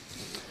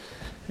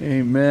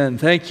Amen.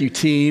 Thank you,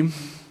 team.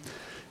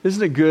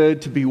 Isn't it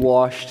good to be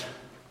washed?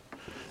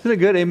 Isn't it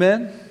good?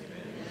 Amen?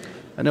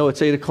 I know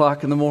it's 8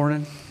 o'clock in the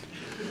morning.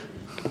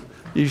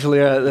 Usually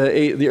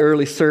the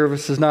early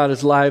service is not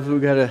as lively.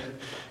 We've got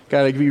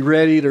to be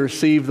ready to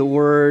receive the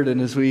word. And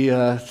as we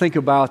think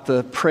about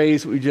the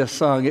praise we just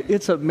sung,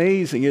 it's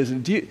amazing,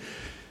 isn't it?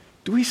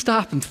 Do we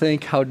stop and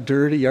think how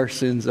dirty our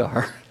sins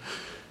are?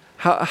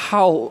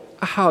 How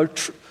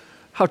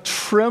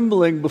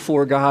trembling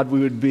before God we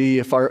would be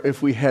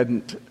if we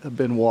hadn't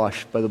been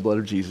washed by the blood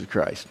of Jesus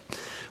Christ.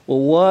 Well,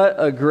 what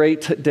a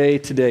great day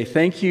today.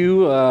 Thank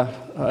you,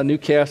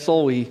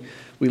 Newcastle. We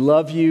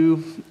love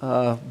you.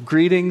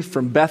 Greetings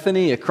from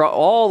Bethany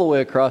all the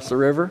way across the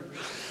river.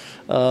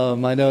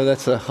 I know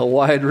that's a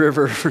wide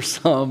river for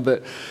some,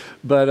 but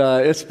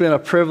it's been a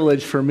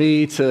privilege for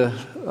me to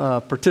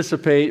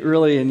participate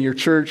really in your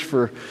church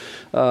for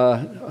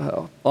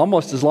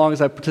almost as long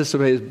as I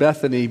participated at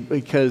Bethany,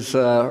 because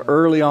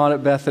early on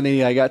at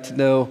Bethany I got to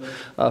know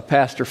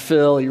Pastor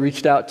Phil. He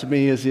reached out to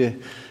me as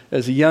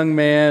a young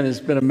man,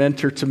 has been a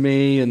mentor to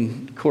me,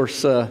 and of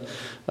course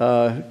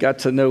got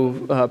to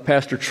know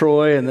Pastor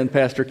Troy and then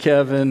Pastor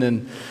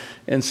Kevin,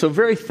 and so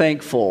very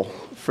thankful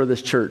for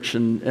this church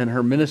and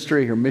her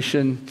ministry, her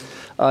mission.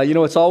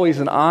 It's always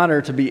an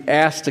honor to be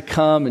asked to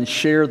come and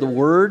share the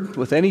word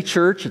with any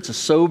church. It's a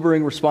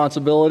sobering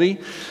responsibility.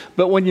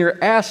 But when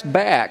you're asked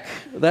back,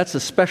 that's a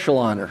special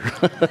honor.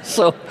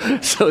 So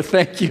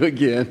thank you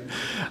again.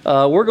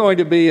 We're going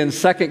to be in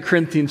 2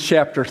 Corinthians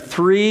chapter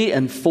 3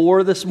 and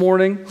 4 this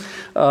morning.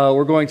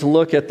 We're going to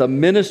look at the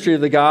ministry of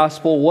the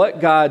gospel,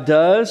 what God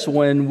does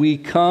when we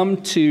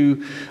come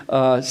to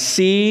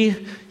see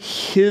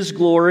His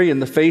glory in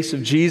the face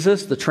of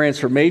Jesus, the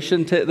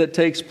transformation that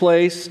takes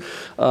place.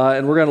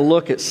 And we're going to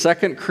look at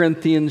 2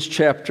 Corinthians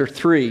chapter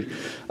 3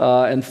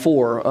 and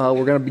 4.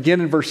 We're going to begin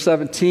in verse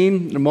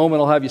 17. In a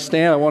moment, I'll have you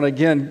stand. I want to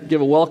again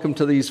give a welcome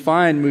to these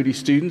fine Moody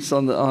students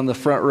on the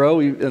front row,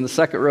 in the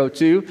second row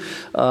too.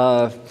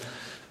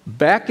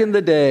 Back in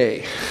the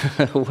day,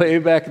 way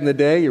back in the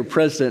day, your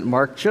president,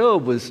 Mark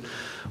Jobe,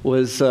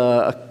 was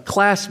a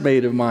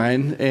classmate of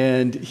mine,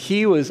 and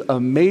he was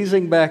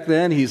amazing back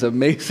then. He's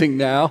amazing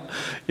now.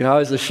 I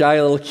was a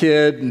shy little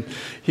kid, and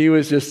he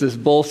was just this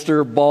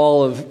bolster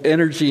ball of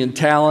energy and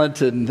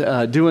talent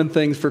and doing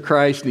things for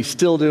Christ, and he's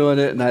still doing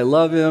it, and I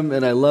love him,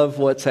 and I love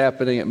what's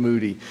happening at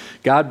Moody.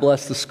 God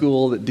bless the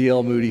school that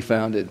D.L. Moody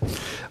founded.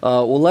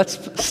 Well,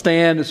 let's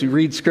stand as we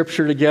read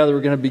Scripture together.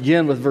 We're going to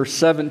begin with verse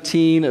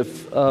 17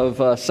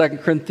 of 2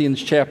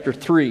 Corinthians chapter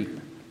 3.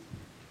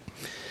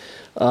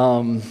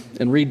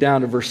 And read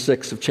down to verse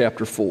 6 of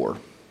chapter 4.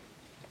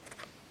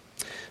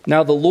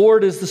 Now the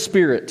Lord is the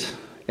Spirit,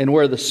 and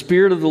where the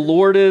Spirit of the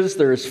Lord is,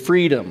 there is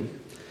freedom.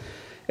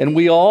 And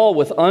we all,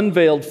 with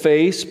unveiled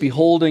face,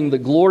 beholding the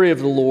glory of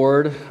the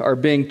Lord, are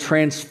being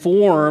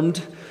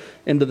transformed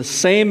into the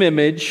same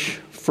image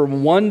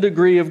from one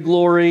degree of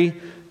glory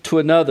to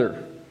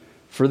another.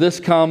 For this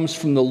comes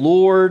from the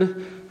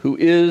Lord, who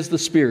is the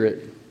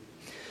Spirit.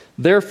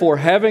 Therefore,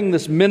 having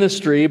this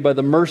ministry by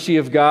the mercy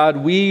of God,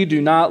 we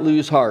do not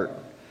lose heart.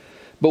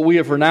 But we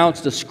have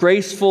renounced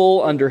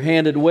disgraceful,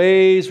 underhanded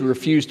ways. We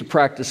refuse to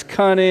practice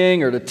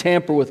cunning or to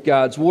tamper with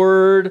God's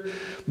word.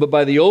 But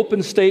by the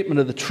open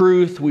statement of the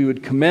truth, we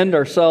would commend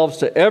ourselves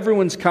to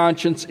everyone's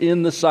conscience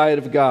in the sight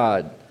of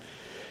God.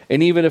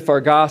 And even if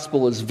our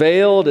gospel is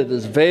veiled, it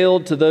is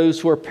veiled to those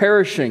who are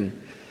perishing.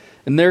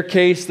 In their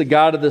case, the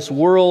God of this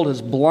world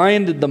has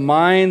blinded the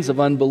minds of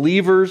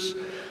unbelievers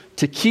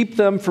to keep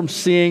them from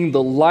seeing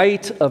the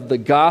light of the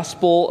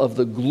gospel of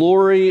the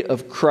glory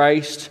of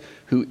Christ,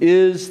 who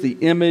is the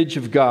image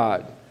of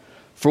God.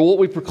 For what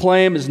we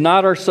proclaim is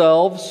not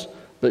ourselves,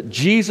 but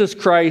Jesus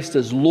Christ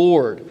as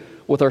Lord,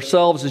 with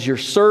ourselves as your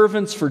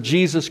servants for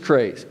Jesus'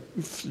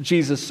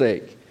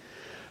 sake.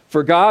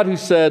 For God, who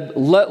said,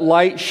 "Let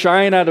light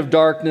shine out of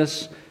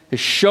darkness," has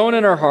shone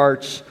in our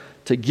hearts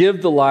to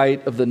give the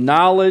light of the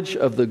knowledge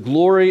of the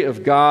glory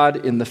of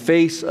God in the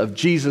face of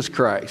Jesus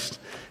Christ.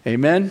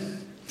 Amen.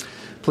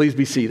 Please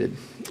be seated.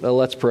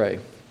 Let's pray.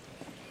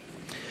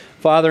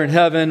 Father in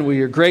heaven,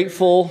 we are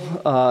grateful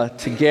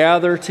to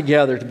gather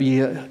together, to be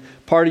a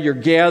part of your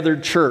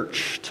gathered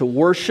church, to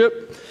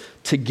worship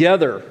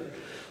together.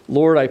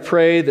 Lord, I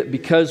pray that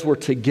because we're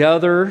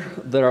together,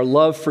 that our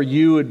love for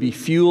you would be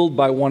fueled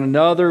by one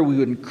another. We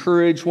would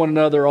encourage one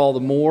another all the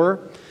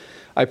more.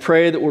 I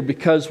pray that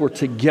because we're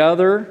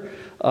together,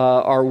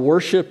 our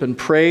worship and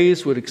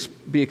praise would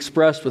be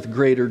expressed with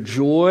greater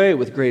joy,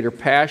 with greater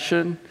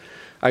passion.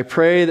 I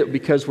pray that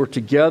because we're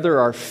together,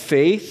 our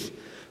faith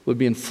would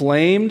be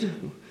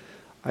inflamed.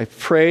 I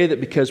pray that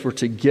because we're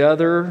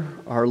together,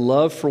 our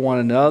love for one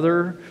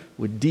another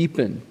would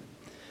deepen.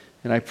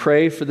 And I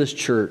pray for this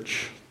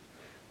church.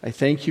 I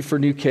thank you for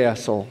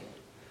Newcastle.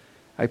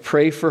 I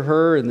pray for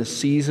her in this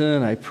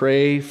season. I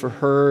pray for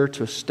her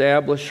to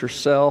establish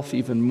herself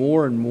even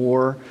more and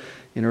more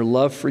in her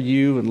love for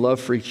you and love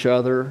for each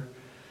other.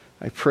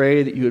 I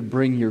pray that you would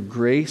bring your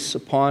grace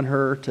upon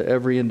her to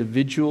every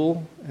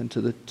individual and to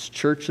the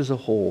church as a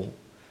whole.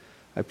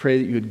 I pray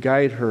that you would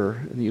guide her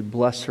and that you'd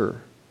bless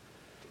her.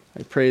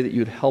 I pray that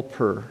you'd help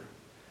her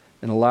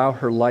and allow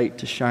her light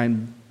to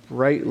shine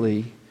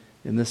brightly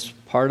in this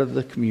part of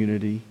the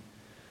community.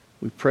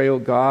 We pray, oh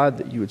God,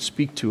 that you would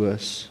speak to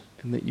us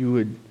and that you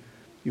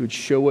would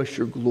show us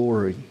your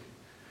glory.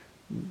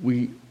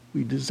 We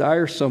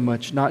desire so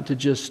much not to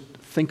just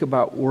think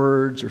about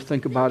words or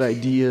think about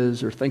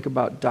ideas or think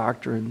about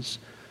doctrines,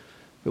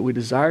 but we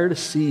desire to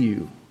see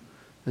you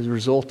as a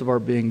result of our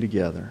being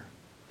together.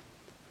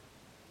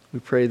 We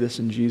pray this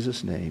in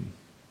Jesus' name.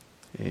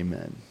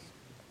 Amen.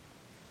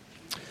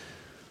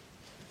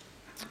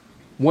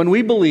 When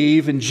we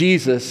believe in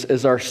Jesus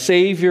as our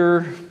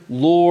Savior,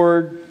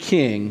 Lord,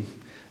 King,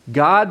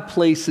 God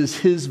places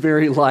His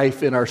very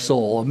life in our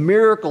soul. A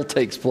miracle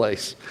takes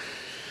place.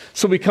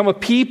 So we become a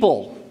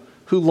people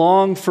who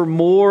long for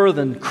more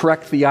than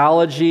correct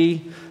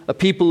theology, a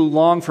people who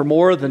long for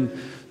more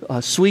than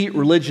sweet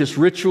religious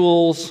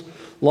rituals,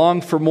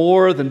 long for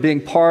more than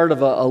being part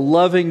of a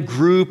loving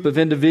group of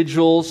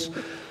individuals.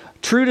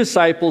 True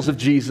disciples of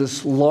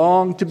Jesus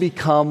long to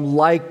become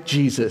like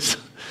Jesus,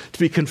 to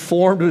be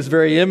conformed to His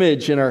very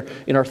image in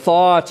our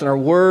thoughts, in our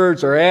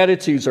words, our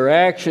attitudes, our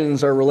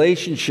actions, our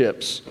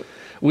relationships.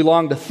 We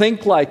long to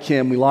think like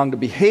Him. We long to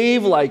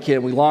behave like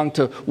Him. We long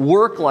to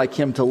work like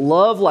Him, to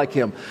love like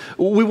Him.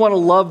 We want to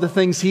love the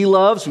things He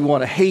loves. We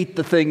want to hate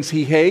the things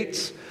He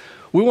hates.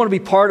 We want to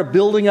be part of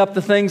building up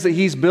the things that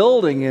He's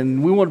building,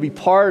 and we want to be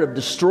part of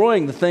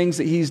destroying the things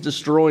that He's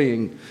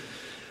destroying.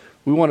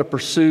 We want to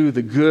pursue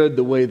the good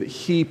the way that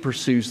He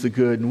pursues the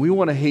good, and we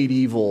want to hate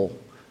evil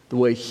the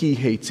way He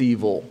hates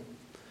evil.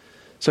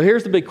 So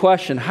here's the big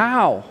question: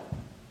 how?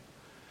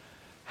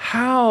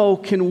 How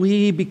can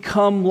we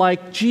become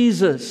like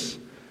Jesus?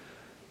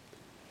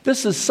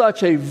 This is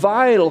such a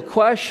vital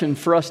question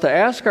for us to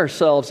ask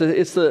ourselves.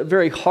 It's the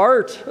very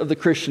heart of the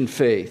Christian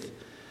faith.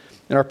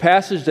 And our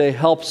passage today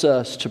helps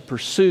us to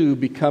pursue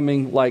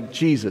becoming like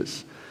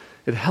Jesus.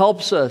 It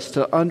helps us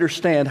to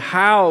understand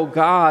how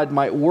God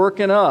might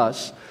work in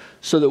us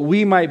so that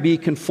we might be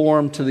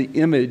conformed to the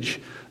image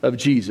of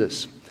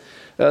Jesus.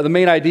 The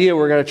main idea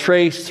we're going to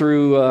trace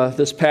through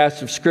this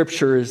passage of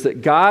Scripture is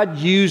that God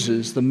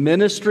uses the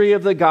ministry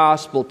of the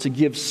gospel to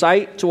give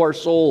sight to our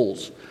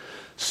souls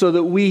so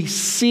that we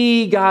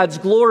see God's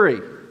glory.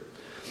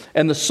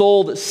 And the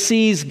soul that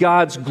sees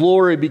God's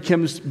glory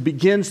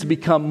begins to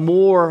become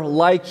more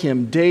like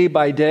Him day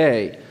by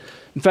day.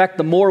 In fact,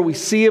 the more we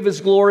see of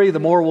His glory, the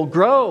more we'll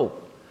grow.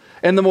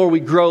 And the more we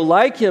grow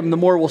like Him, the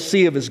more we'll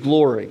see of His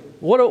glory.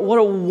 What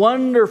a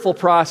wonderful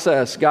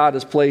process God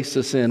has placed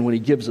us in when He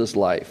gives us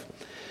life.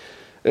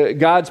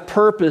 God's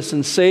purpose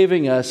in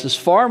saving us is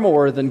far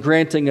more than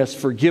granting us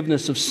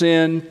forgiveness of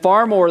sin,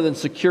 far more than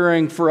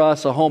securing for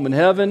us a home in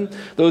heaven.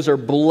 Those are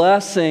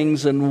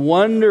blessings and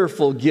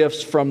wonderful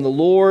gifts from the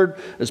Lord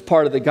as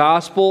part of the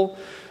gospel.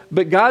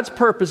 But God's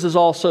purpose is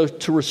also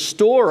to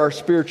restore our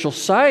spiritual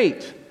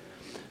sight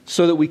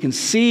so that we can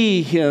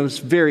see His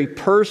very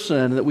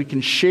person, that we can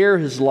share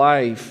His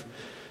life.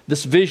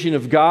 This vision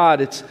of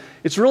God,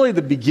 it's really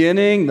the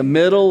beginning, the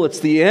middle, it's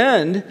the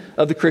end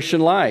of the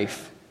Christian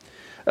life.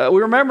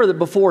 We remember that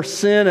before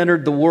sin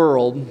entered the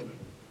world,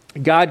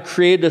 God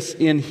created us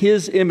in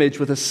His image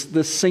with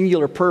this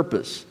singular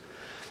purpose.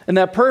 And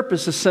that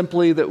purpose is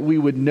simply that we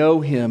would know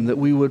Him, that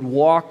we would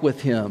walk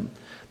with Him,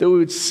 that we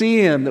would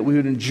see Him, that we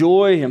would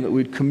enjoy Him, that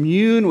we would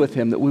commune with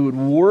Him, that we would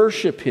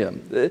worship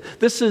Him.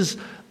 This is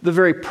the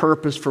very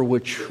purpose for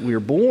which we are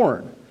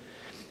born.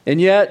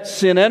 And yet,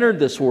 sin entered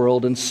this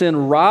world, and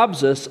sin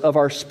robs us of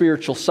our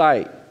spiritual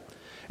sight.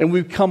 And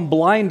we become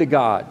blind to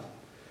God.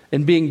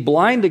 And being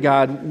blind to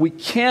God, we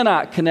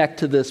cannot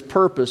connect to this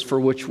purpose for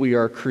which we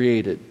are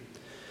created.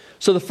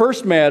 So the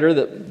first matter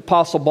that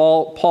Apostle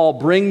Paul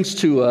brings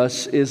to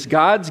us is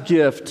God's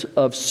gift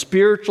of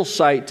spiritual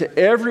sight to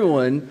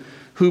everyone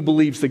who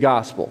believes the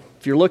gospel.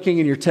 If you're looking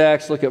in your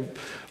text, look at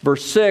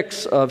verse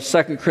 6 of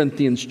 2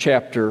 Corinthians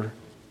chapter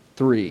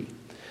 3.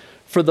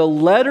 For the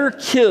letter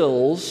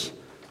kills,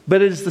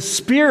 but it is the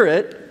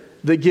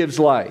Spirit that gives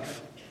life.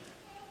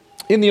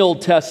 In the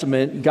Old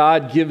Testament,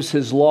 God gives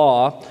His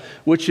law,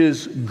 which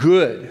is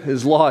good.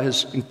 His law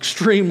is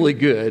extremely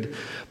good.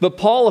 But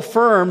Paul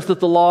affirms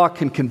that the law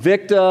can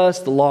convict us,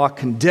 the law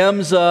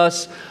condemns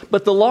us,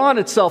 but the law in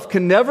itself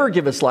can never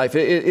give us life.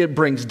 It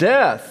brings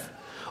death.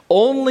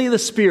 Only the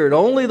Spirit,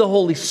 only the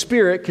Holy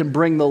Spirit can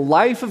bring the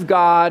life of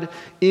God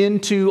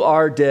into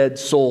our dead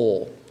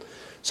soul.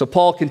 So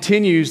Paul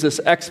continues this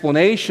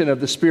explanation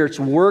of the Spirit's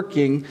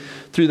working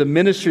through the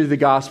ministry of the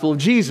gospel of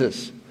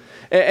Jesus.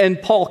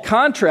 And Paul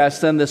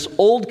contrasts then this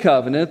old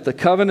covenant, the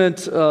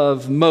covenant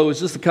of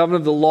Moses, the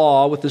covenant of the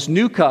law, with this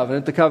new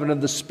covenant, the covenant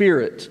of the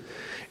Spirit.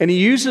 And he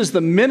uses the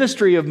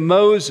ministry of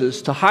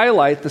Moses to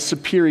highlight the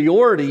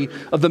superiority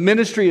of the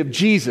ministry of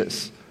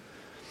Jesus.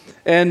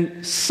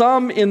 And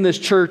some in this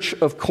church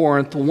of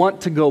Corinth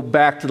want to go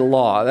back to the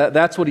law.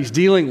 That's what he's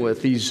dealing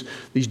with, these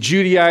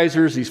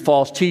Judaizers, these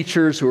false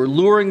teachers who are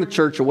luring the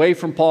church away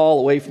from Paul,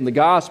 away from the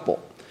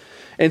gospel.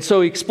 And so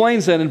he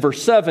explains that in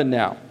verse 7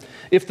 now.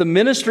 If the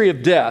ministry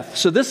of death,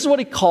 so this is what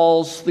he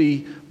calls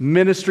the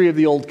ministry of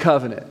the old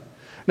covenant.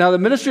 Now, the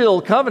ministry of the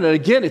Old Covenant,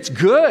 again, it's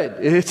good.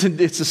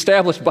 It's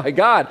established by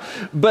God.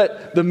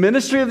 But the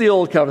ministry of the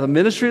Old Covenant, the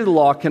ministry of the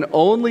law, can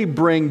only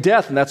bring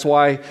death. And that's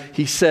why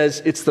he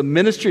says it's the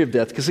ministry of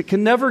death, because it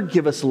can never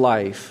give us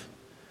life.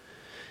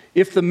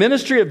 If the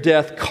ministry of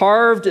death,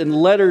 carved in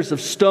letters of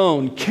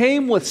stone,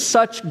 came with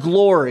such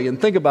glory,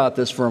 and think about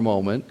this for a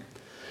moment,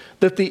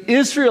 that the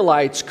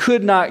Israelites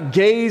could not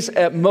gaze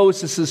at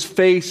Moses'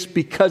 face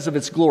because of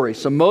its glory.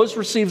 So Moses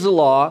receives the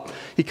law,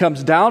 he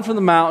comes down from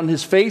the mountain,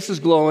 his face is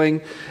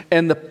glowing,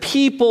 and the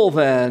people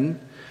then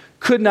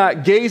could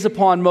not gaze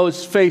upon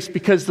Moses' face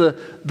because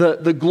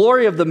the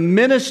glory of the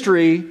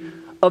ministry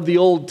of the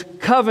Old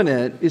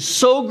Covenant is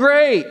so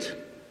great.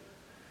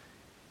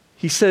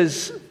 He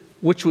says,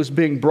 which was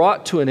being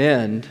brought to an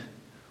end,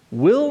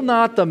 will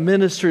not the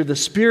ministry of the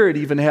Spirit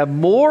even have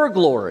more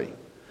glory?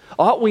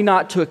 Ought we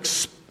not to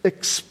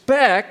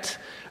expect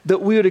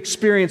that we would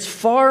experience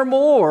far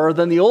more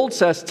than the Old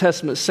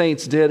Testament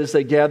saints did as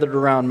they gathered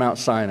around Mount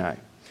Sinai?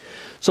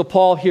 So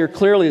Paul here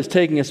clearly is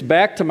taking us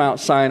back to Mount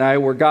Sinai,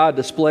 where God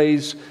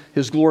displays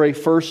his glory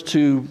first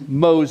to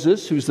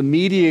Moses, who's the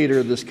mediator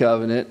of this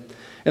covenant,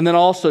 and then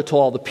also to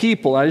all the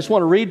people. And I just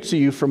want to read to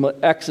you from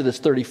Exodus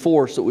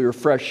 34 so that we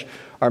refresh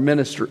our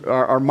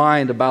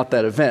mind about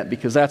that event,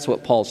 because that's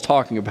what Paul's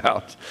talking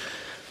about.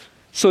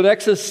 So at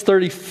Exodus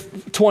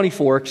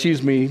 24,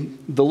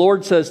 the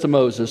Lord says to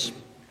Moses,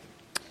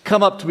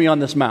 "Come up to me on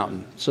this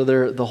mountain." So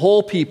the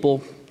whole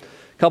people,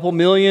 a couple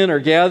million, are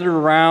gathered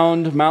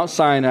around Mount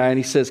Sinai, and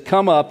he says,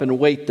 "Come up and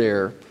wait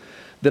there,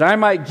 that I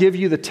might give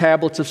you the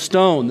tablets of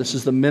stone." This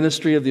is the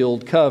ministry of the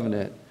Old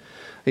Covenant.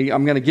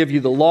 I'm going to give you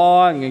the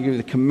law, I'm going to give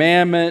you the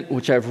commandment,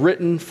 which I've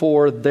written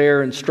for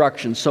their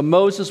instruction. So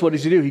Moses, what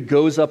does he do? He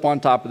goes up on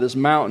top of this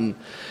mountain.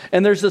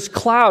 And there's this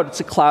cloud. It's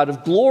a cloud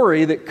of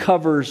glory that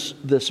covers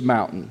this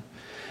mountain.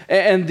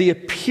 And the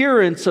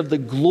appearance of the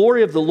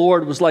glory of the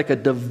Lord was like a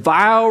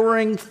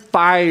devouring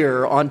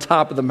fire on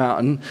top of the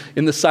mountain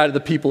in the sight of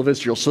the people of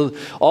Israel. So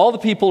all the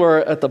people are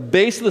at the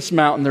base of this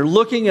mountain. They're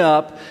looking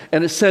up,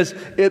 and it says,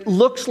 it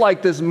looks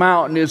like this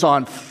mountain is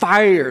on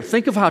fire.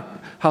 Think of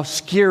how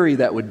scary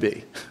that would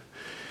be.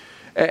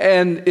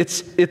 And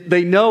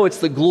they know it's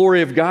the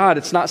glory of God.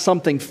 It's not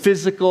something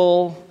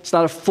physical. It's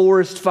not a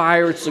forest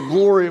fire. It's the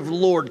glory of the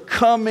Lord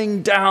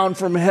coming down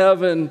from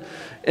heaven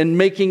and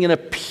making an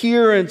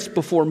appearance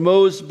before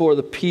Moses, before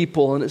the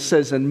people. And it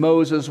says, and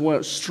Moses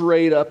went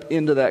straight up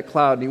into that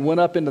cloud. And he went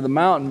up into the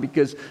mountain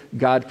because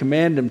God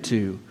commanded him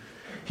to.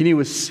 He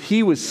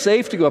was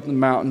safe to go up the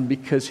mountain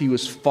because he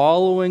was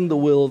following the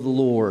will of the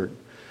Lord.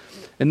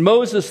 And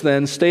Moses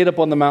then stayed up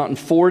on the mountain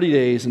 40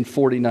 days and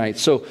 40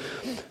 nights. So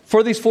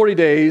for these 40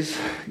 days,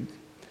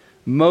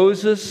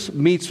 Moses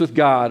meets with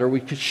God, or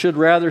we should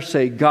rather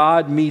say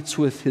God meets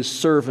with his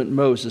servant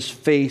Moses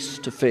face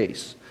to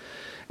face.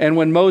 And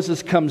when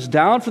Moses comes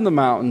down from the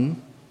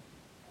mountain,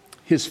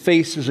 his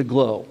face is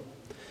aglow.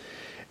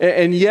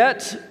 And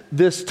yet,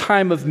 this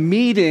time of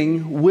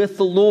meeting with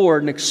the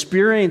Lord and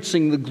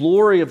experiencing the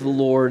glory of the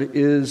Lord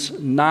is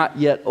not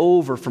yet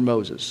over for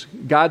Moses.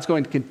 God's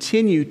going to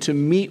continue to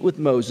meet with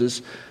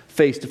Moses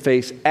face to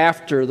face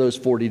after those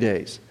 40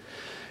 days.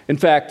 In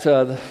fact,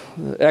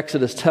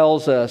 Exodus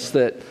tells us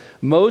that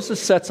Moses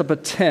sets up a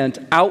tent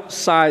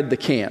outside the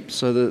camp.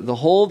 So the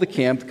whole of the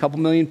camp, a couple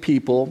million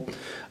people,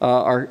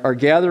 are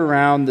gathered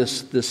around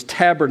this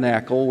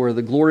tabernacle where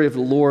the glory of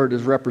the Lord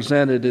is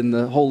represented in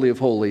the Holy of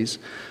Holies.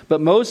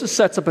 But Moses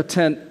sets up a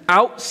tent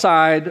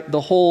outside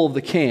the whole of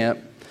the camp,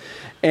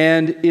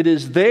 and it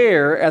is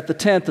there at the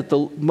tent that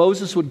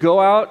Moses would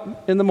go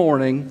out in the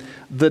morning,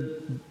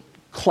 the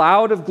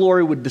cloud of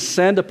glory would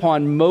descend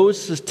upon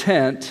Moses'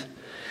 tent,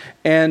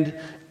 and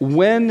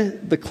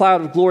when the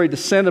cloud of glory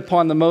descended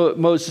upon the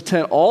Moses'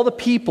 tent, all the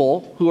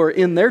people who are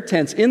in their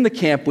tents in the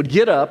camp would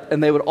get up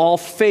and they would all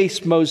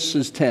face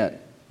Moses' tent.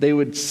 They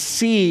would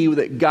see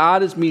that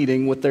God is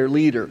meeting with their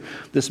leader,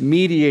 this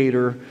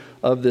mediator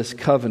of this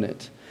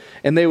covenant.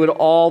 And they would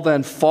all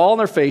then fall on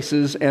their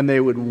faces and they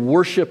would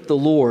worship the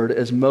Lord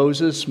as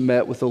Moses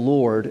met with the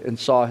Lord and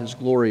saw his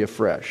glory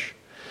afresh.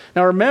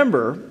 Now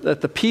remember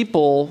that the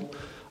people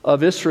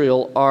of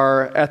Israel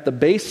are at the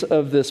base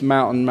of this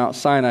mountain, Mount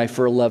Sinai,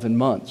 for 11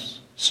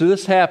 months. So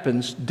this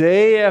happens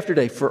day after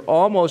day for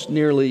almost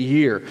nearly a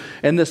year.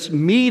 And this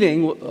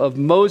meeting of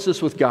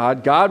Moses with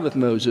God, God with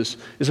Moses,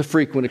 is a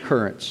frequent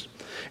occurrence.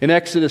 In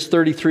Exodus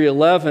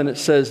 33:11, it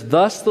says,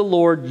 "Thus the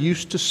Lord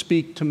used to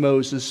speak to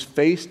Moses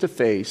face to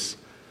face,"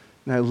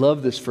 and I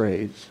love this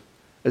phrase,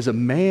 "as a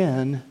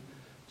man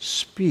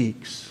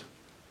speaks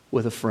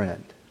with a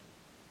friend."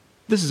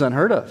 This is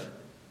unheard of.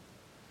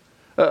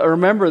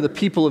 Remember, the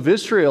people of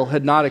Israel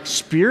had not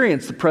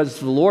experienced the presence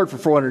of the Lord for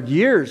 400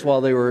 years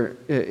while they were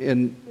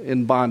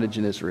in bondage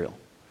in Israel.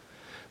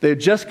 They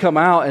had just come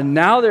out, and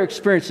now they're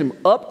experiencing him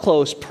up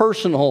close,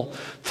 personal,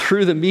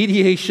 through the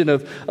mediation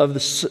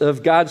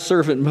of God's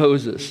servant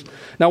Moses.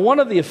 Now,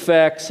 one of the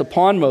effects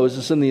upon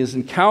Moses in these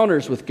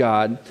encounters with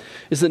God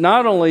is that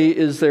not only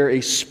is there a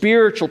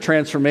spiritual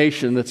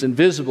transformation that's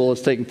invisible,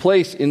 that's taking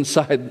place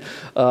inside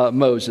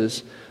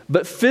Moses,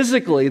 but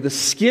physically, the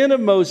skin of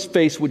Moses'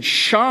 face would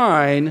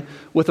shine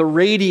with a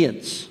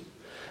radiance.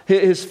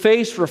 His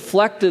face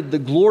reflected the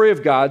glory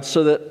of God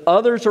so that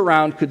others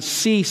around could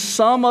see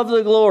some of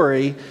the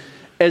glory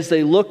as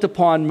they looked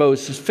upon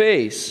Moses'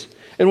 face.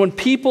 And when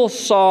people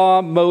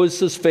saw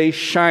Moses' face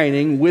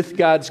shining with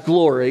God's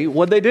glory,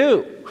 what'd they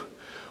do?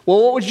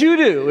 Well, what would you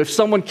do if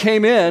someone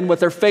came in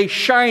with their face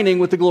shining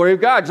with the glory of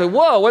God? You'd say,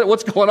 whoa,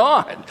 what's going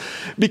on?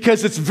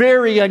 Because it's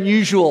very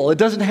unusual. It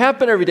doesn't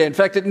happen every day. In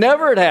fact, it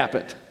never had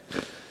happened.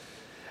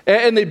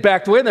 And they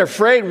backed away and they're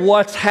afraid,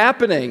 what's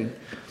happening?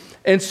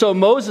 And so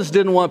Moses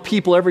didn't want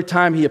people every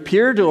time he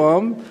appeared to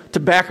them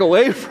to back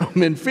away from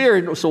him in fear.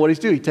 And so what does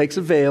he do? He takes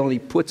a veil and he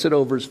puts it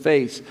over his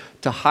face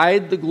to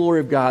hide the glory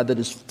of God that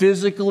is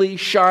physically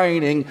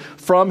shining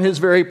from his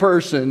very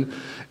person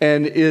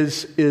and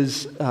is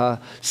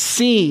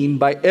seen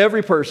by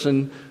every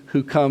person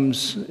who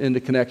comes into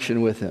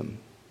connection with him.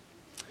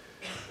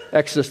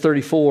 Exodus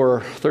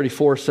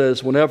 34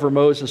 says, whenever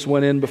Moses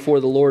went in before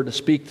the Lord to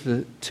speak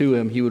to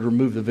him, he would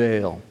remove the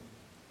veil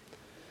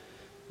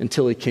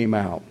until he came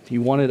out. He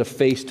wanted a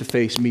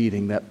face-to-face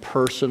meeting, that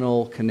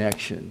personal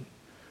connection,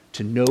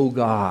 to know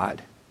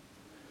God.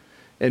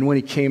 And when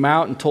he came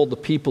out and told the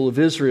people of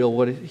Israel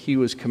what he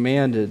was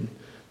commanded,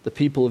 the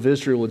people of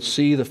Israel would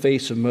see the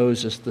face of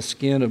Moses. The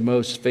skin of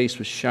Moses' face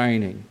was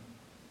shining.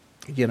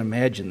 Again,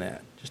 imagine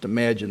that. Just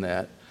imagine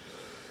that.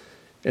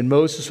 And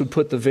Moses would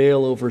put the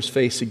veil over his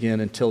face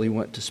again until he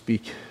went to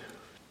speak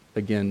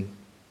again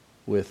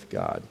with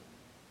God.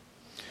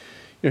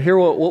 Here,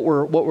 what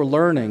we're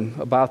learning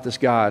about this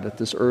God at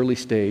this early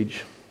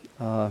stage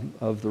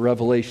of the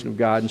revelation of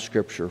God in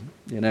Scripture,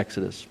 in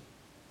Exodus,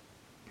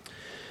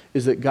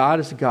 is that God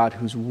is a God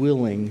who's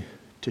willing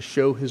to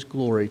show his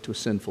glory to a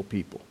sinful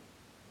people.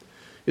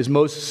 Is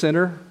Moses a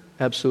sinner?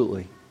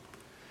 Absolutely.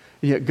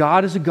 And yet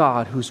God is a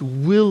God who's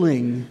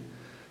willing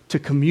to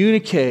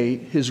communicate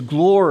his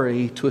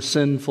glory to a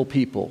sinful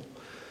people.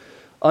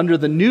 Under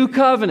the new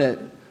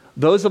covenant,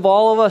 those of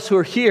all of us who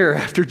are here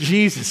after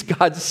Jesus,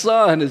 God's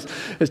Son,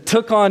 has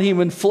took on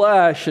human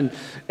flesh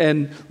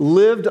and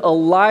lived a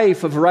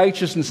life of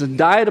righteousness and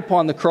died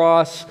upon the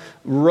cross,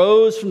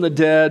 rose from the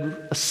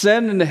dead,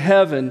 ascended into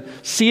heaven,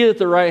 seated at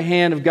the right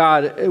hand of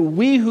God.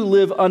 We who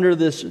live under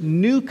this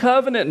new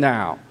covenant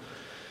now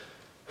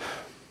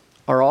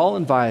are all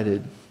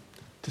invited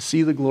to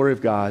see the glory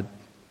of God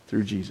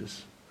through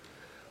Jesus.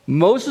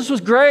 Moses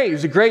was great. He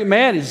was a great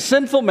man. He's a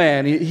sinful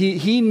man.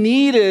 He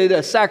needed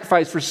a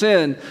sacrifice for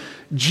sin.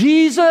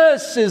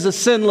 Jesus is a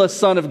sinless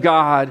Son of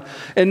God.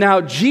 And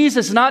now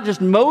Jesus, not just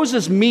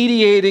Moses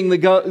mediating the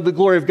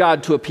glory of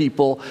God to a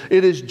people.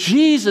 It is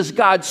Jesus,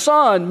 God's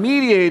Son,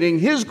 mediating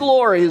his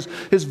glory,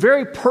 his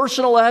very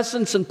personal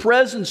essence and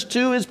presence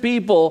to his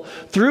people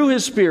through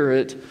his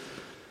Spirit.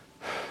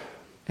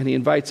 And he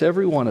invites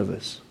every one of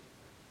us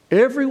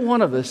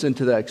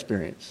into that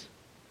experience.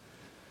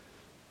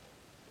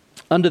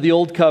 Under the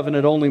old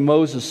covenant, only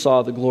Moses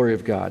saw the glory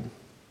of God.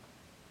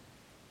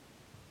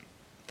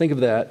 Think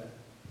of that.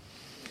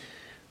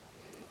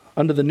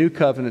 Under the new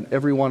covenant,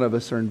 every one of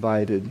us are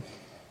invited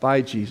by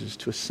Jesus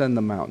to ascend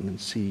the mountain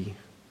and see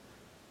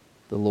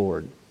the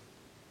Lord.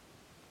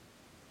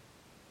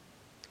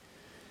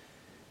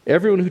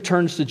 Everyone who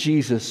turns to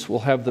Jesus will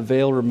have the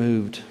veil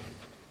removed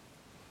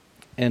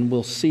and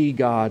will see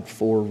God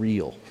for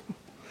real.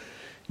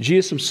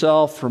 Jesus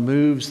himself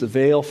removes the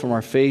veil from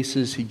our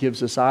faces. He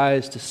gives us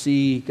eyes to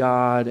see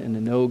God and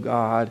to know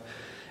God.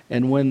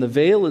 And when the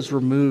veil is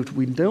removed,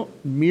 we don't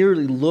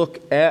merely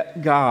look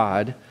at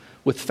God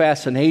with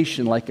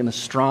fascination like an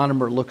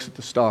astronomer looks at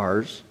the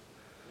stars.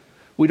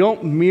 We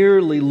don't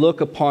merely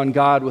look upon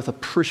God with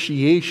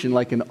appreciation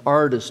like an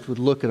artist would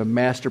look at a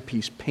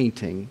masterpiece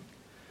painting.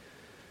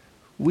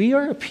 We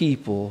are a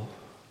people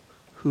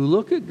who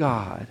look at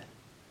God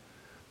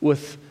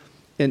with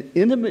an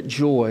intimate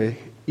joy,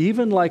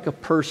 even like a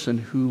person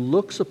who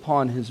looks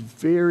upon his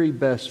very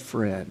best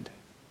friend.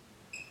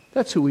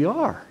 That's who we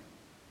are.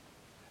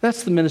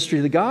 That's the ministry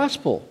of the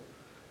gospel.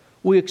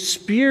 We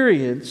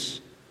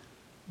experience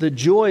the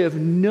joy of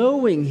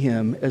knowing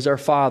him as our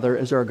Father,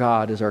 as our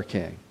God, as our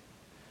King.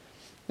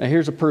 Now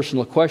here's a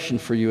personal question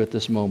for you at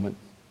this moment.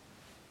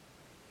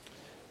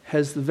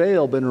 Has the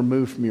veil been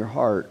removed from your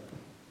heart?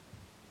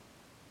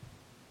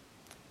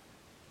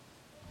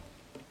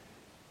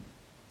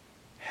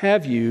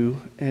 Have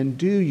you and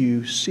do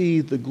you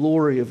see the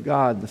glory of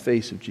God in the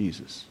face of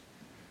Jesus?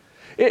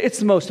 It's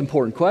the most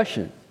important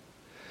question.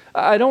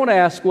 I don't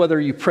ask whether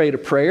you prayed a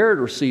prayer to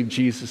receive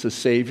Jesus as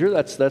Savior.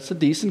 That's a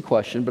decent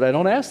question, but I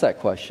don't ask that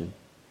question.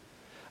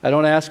 I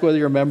don't ask whether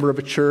you're a member of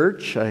a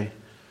church. I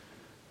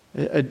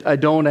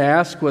don't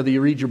ask whether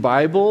you read your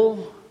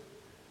Bible.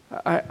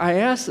 I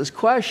ask this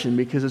question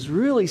because it's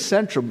really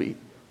central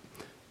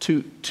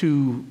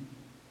to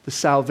the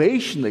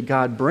salvation that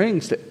God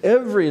brings to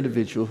every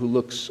individual who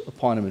looks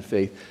upon him in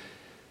faith.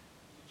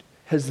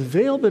 Has the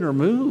veil been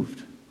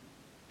removed?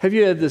 Have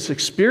you had this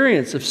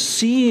experience of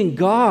seeing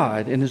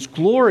God and his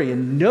glory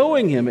and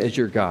knowing him as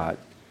your God?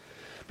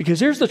 Because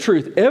here's the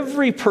truth.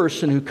 Every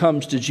person who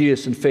comes to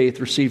Jesus in faith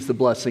receives the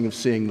blessing of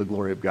seeing the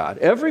glory of God.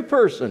 Every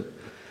person,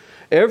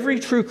 every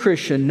true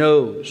Christian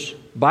knows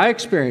by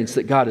experience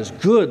that God is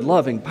good,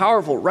 loving,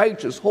 powerful,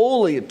 righteous,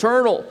 holy,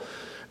 eternal.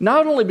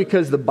 Not only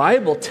because the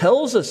Bible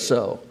tells us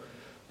so,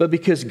 but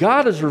because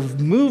God has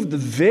removed the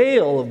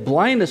veil of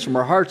blindness from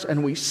our hearts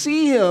and we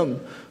see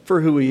Him for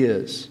who He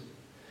is.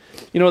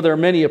 You know, there are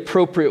many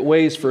appropriate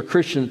ways for a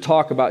Christian to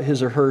talk about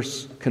his or her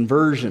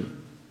conversion.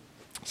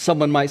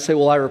 Someone might say,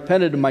 well, I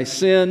repented of my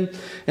sin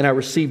and I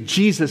received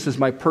Jesus as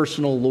my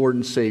personal Lord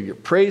and Savior.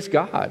 Praise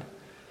God.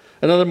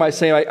 Another might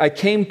say, I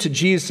came to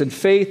Jesus in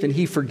faith and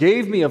He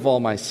forgave me of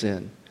all my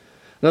sin.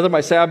 Another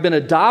might say, I've been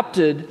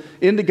adopted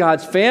into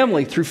God's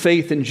family through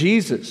faith in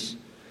Jesus.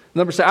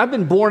 Another might say, I've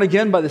been born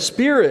again by the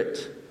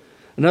Spirit.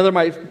 Another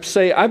might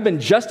say, I've been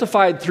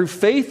justified through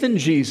faith in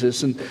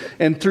Jesus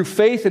and through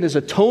faith in His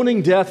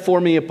atoning death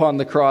for me upon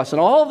the cross. And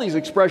all of these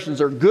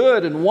expressions are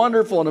good and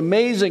wonderful and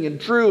amazing and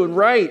true and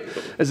right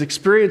as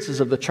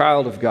experiences of the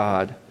child of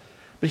God.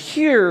 But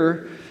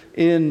here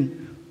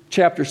in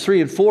chapters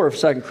 3 and 4 of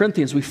 2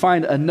 Corinthians, we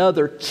find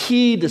another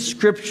key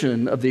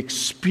description of the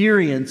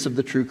experience of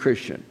the true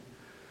Christian.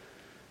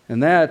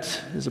 And that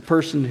is a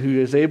person who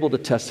is able to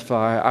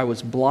testify, I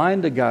was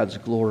blind to God's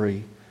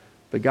glory,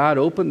 but God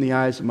opened the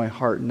eyes of my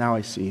heart, and now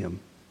I see Him.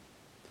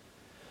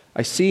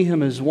 I see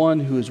Him as one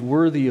who is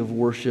worthy of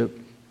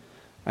worship.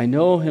 I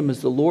know Him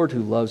as the Lord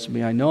who loves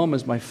me. I know Him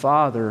as my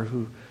Father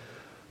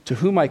to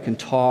whom I can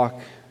talk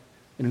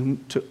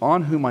and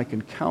on whom I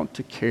can count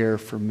to care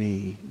for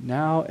me,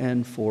 now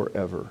and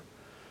forever.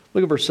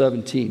 Look at verse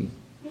 17.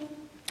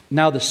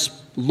 Now the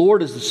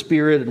Lord is the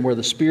Spirit, and where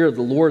the Spirit of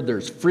the Lord,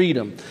 there's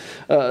freedom.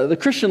 The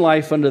Christian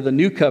life under the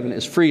new covenant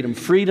is freedom.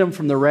 Freedom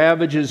from the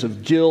ravages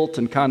of guilt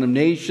and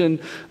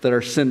condemnation that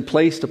our sin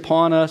placed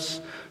upon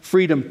us.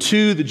 Freedom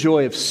to the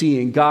joy of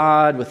seeing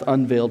God with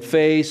unveiled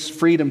face.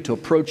 Freedom to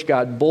approach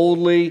God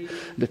boldly,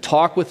 and to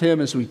talk with Him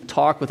as we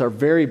talk with our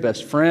very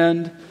best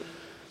friend.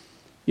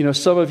 You know,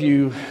 some of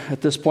you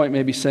at this point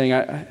may be saying,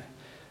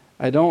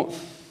 I don't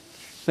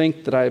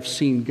think that I have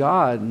seen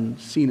God and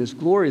seen His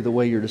glory the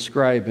way you're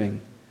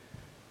describing.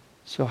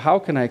 So how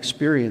can I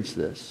experience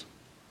this?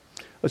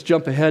 Let's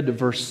jump ahead to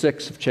verse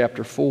 6 of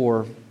chapter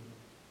 4.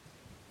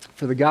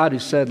 For the God who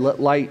said,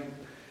 let light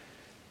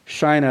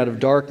shine out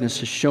of darkness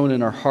has shone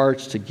in our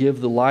hearts to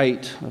give the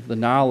light of the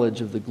knowledge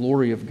of the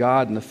glory of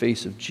God in the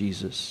face of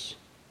Jesus.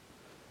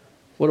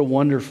 What a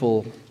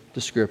wonderful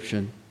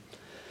description.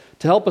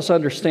 To help us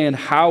understand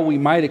how we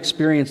might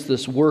experience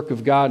this work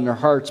of God in our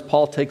hearts,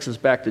 Paul takes us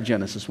back to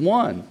Genesis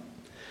 1. And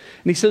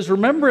he says,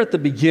 remember at the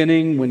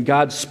beginning when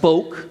God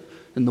spoke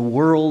and the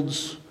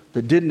worlds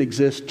that didn't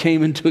exist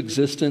came into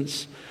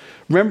existence?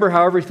 Remember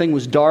how everything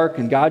was dark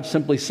and God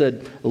simply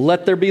said,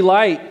 let there be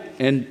light,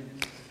 and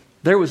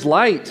there was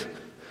light.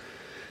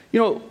 You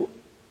know,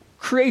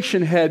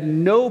 creation had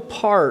no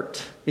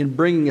part in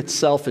bringing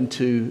itself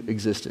into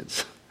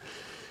existence.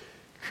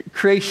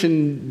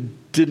 Creation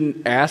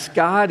didn't ask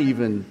God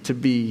even to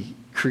be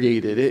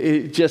created.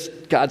 It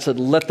just, God said,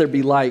 let there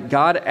be light.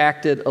 God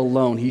acted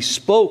alone. He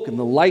spoke and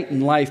the light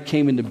and life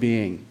came into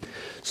being.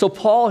 So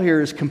Paul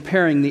here is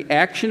comparing the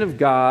action of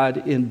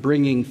God in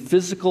bringing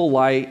physical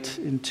light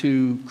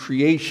into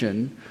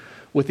creation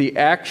with the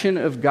action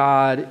of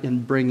God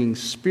in bringing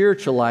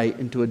spiritual light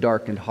into a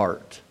darkened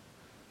heart.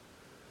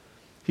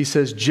 He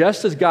says,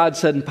 just as God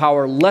said in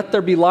power, let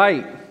there be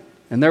light,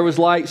 and there was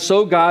light,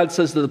 so God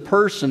says to the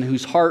person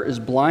whose heart is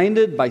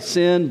blinded by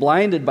sin,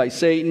 blinded by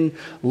Satan,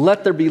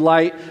 let there be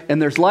light,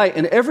 and there's light.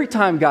 And every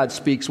time God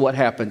speaks, what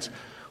happens?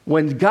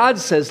 When God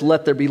says,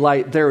 let there be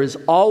light, there is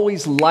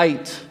always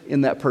light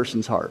in that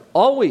person's heart.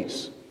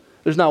 Always.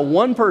 There's not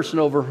one person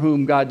over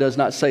whom God does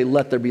not say,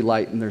 let there be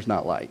light, and there's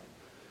not light.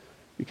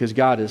 Because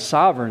God is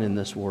sovereign in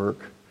this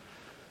work.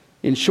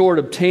 In short,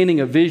 obtaining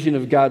a vision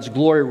of God's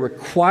glory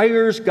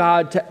requires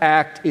God to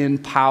act in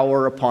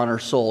power upon our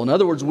soul. In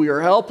other words, we are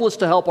helpless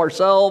to help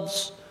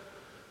ourselves.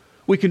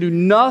 We can do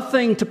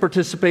nothing to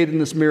participate in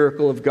this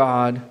miracle of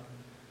God.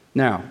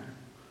 Now,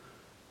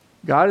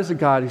 God is a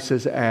God who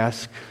says,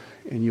 ask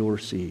and you'll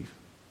receive.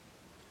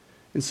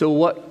 And so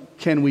what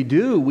can we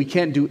do? We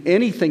can't do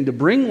anything to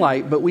bring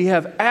light, but we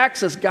have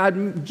access.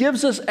 God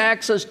gives us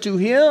access to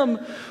Him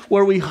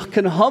where we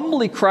can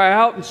humbly cry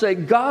out and say,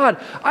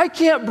 God, I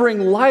can't bring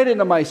light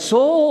into my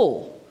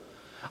soul.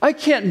 I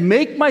can't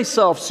make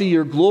myself see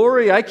your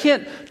glory. I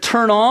can't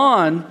turn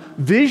on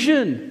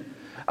vision.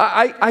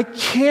 I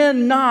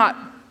cannot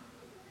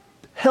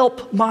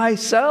help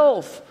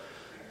myself.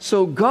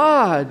 So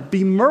God,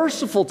 be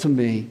merciful to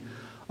me,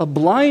 a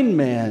blind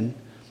man,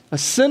 a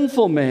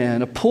sinful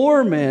man, a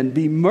poor man,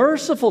 be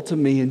merciful to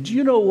me. And do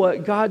you know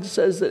what? God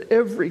says that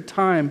every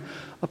time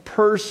a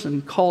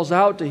person calls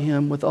out to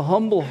Him with a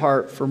humble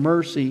heart for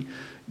mercy,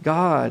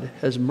 God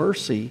has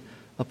mercy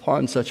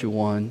upon such a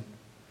one.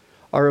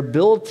 Our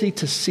ability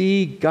to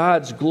see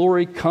God's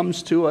glory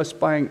comes to us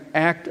by an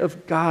act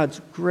of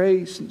God's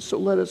grace. And so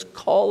let us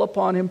call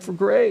upon Him for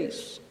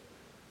grace.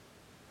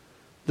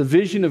 The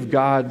vision of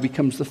God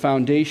becomes the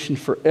foundation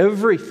for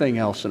everything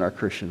else in our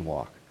Christian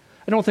walk.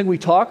 don't think we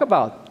talk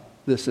about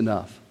this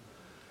enough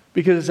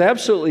because it's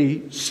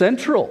absolutely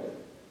central.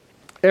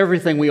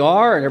 Everything we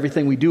are and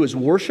everything we do as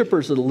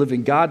worshipers of the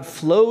living God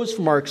flows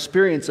from our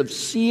experience of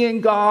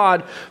seeing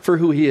God for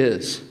who He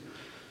is.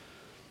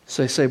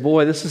 So I say,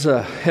 boy, this is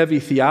a heavy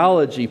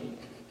theology,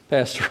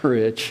 Pastor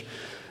Rich.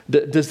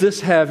 Does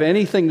this have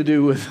anything to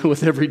do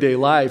with everyday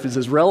life? Is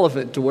this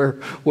relevant to where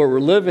we're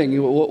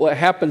living? What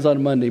happens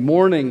on Monday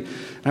morning?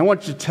 And I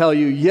want to tell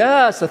you,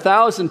 yes,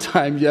 1,000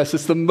 times yes.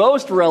 It's the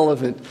most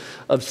relevant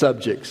of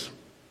subjects.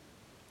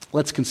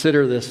 Let's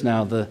consider this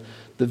now. The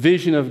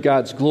vision of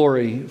God's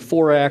glory,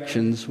 4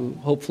 actions.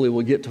 Hopefully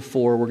we'll get to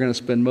 4. We're going to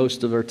spend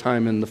most of our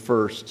time in the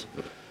first.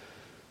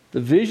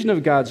 The vision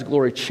of God's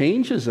glory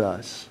changes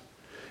us.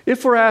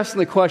 If we're asking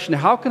the question,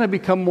 how can I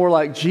become more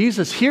like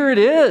Jesus? Here it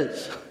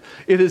is.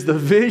 It is the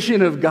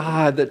vision of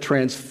God that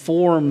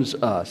transforms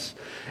us.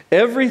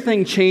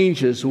 Everything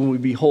changes when we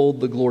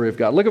behold the glory of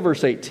God. Look at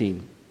verse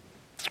 18.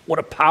 What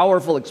a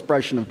powerful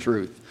expression of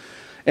truth.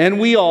 And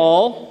we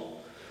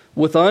all,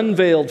 with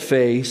unveiled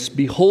face,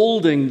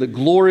 beholding the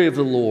glory of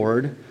the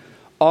Lord,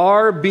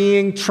 are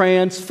being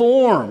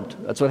transformed.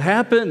 That's what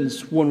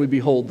happens when we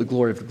behold the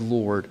glory of the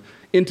Lord.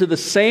 Into the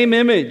same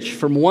image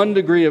from one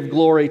degree of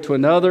glory to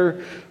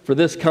another, for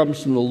this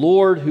comes from the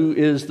Lord who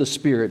is the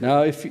Spirit.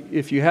 Now,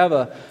 if you have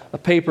a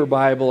paper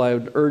Bible, I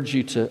would urge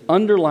you to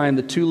underline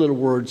the 2 little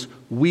words,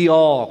 we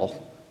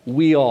all.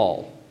 We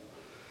all.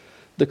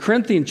 The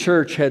Corinthian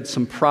church had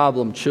some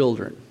problem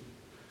children.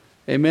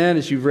 Amen.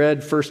 As you've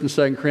read 1st and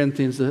 2nd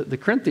Corinthians, the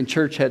Corinthian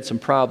church had some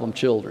problem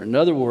children. In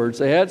other words,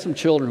 they had some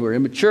children who were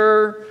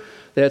immature.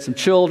 They had some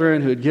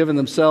children who had given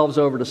themselves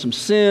over to some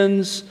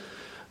sins.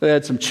 They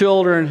had some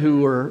children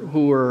who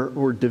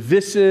were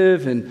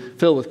divisive and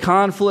filled with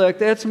conflict.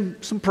 They had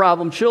some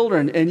problem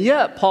children. And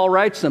yet, Paul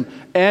writes them,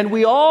 and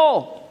we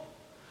all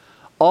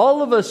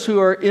of us who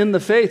are in the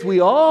faith, we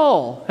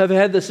all have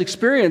had this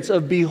experience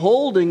of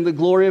beholding the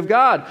glory of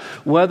God.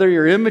 Whether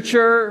you're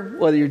immature,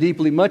 whether you're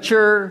deeply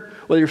mature,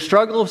 whether you're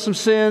struggling with some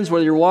sins,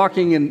 whether you're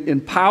walking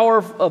in power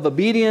of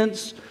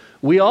obedience,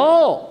 we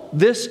all.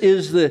 This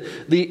is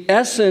the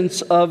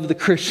essence of the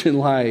Christian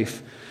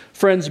life.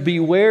 Friends,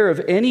 beware of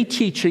any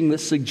teaching that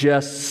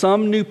suggests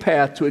some new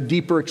path to a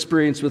deeper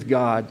experience with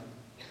God.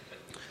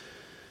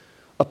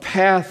 A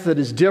path that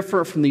is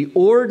different from the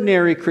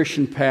ordinary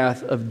Christian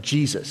path of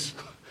Jesus.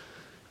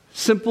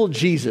 Simple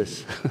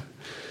Jesus.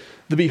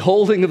 The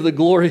beholding of the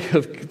glory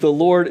of the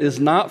Lord is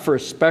not for a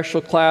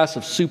special class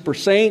of super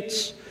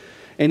saints.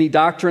 Any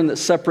doctrine that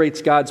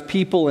separates God's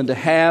people into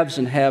haves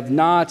and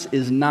have-nots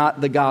is not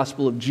the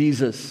gospel of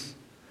Jesus.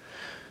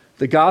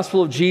 The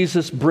gospel of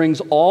Jesus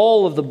brings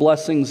all of the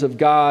blessings of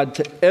God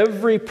to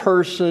every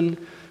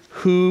person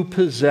who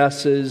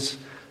possesses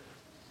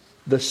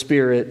the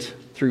Spirit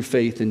through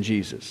faith in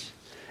Jesus.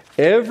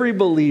 Every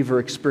believer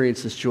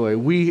experiences joy.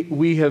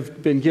 We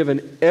have been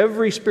given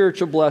every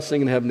spiritual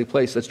blessing in a heavenly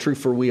place. That's true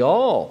for we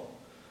all.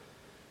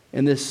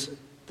 And this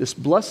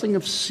blessing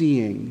of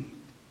seeing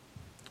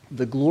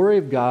the glory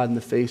of God in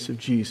the face of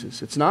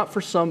Jesus. It's not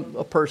for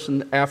a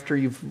person after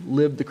you've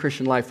lived the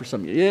Christian life for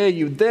some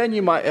years. Then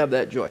you might have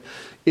that joy.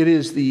 It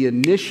is the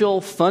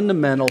initial,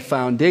 fundamental,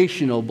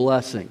 foundational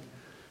blessing.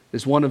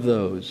 Is one of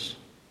those.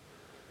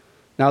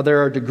 Now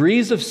there are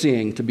degrees of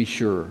seeing, to be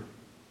sure.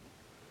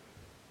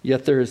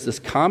 Yet there is this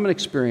common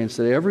experience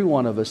that every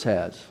one of us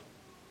has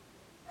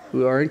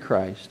who are in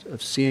Christ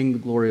of seeing the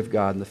glory of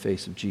God in the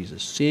face of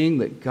Jesus. Seeing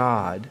that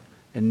God,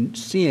 and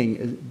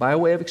seeing by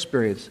way of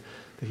experience,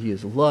 that He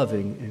is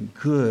loving and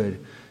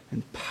good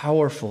and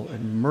powerful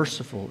and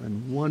merciful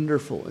and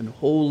wonderful and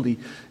holy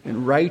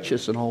and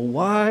righteous and all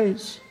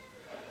wise,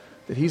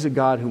 that He's a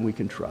God whom we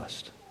can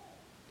trust.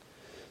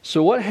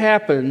 So what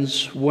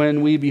happens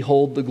when we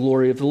behold the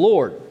glory of the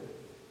Lord?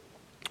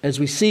 As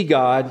we see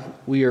God,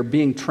 we are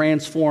being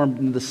transformed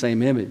into the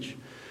same image.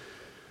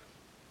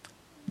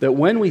 That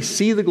when we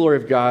see the glory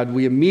of God,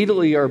 we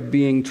immediately are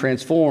being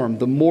transformed.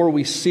 The more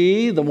we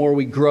see, the more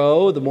we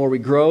grow. The more we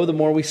grow, the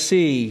more we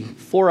see.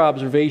 4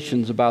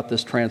 observations about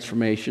this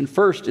transformation.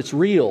 First, it's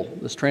real.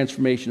 This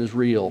transformation is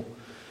real.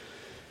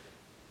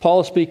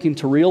 Paul is speaking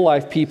to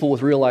real-life people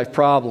with real-life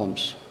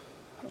problems.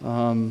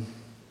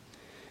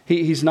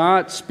 He's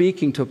not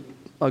speaking to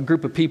a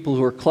group of people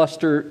who are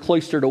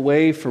cloistered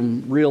away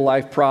from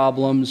real-life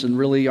problems and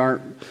really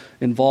aren't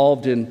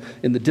involved in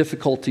the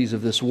difficulties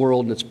of this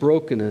world and its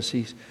brokenness.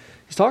 He's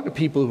talking to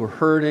people who are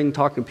hurting,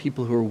 talking to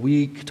people who are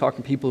weak,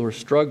 talking to people who are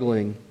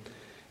struggling.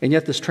 And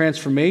yet this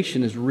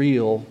transformation is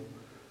real.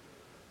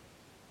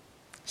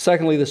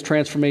 Secondly, this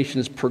transformation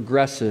is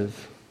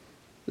progressive.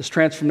 This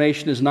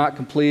transformation is not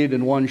completed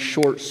in one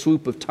short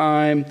swoop of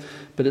time,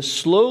 but it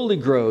slowly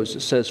grows,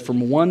 it says,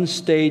 from one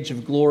stage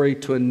of glory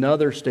to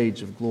another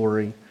stage of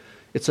glory.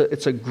 It's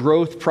a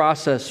growth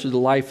process through the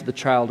life of the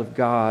child of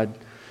God.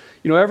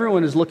 You know,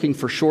 everyone is looking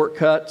for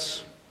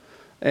shortcuts,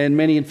 and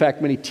many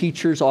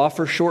teachers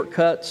offer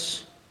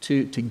shortcuts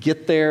to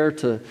get there,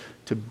 to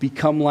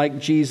become like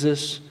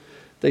Jesus.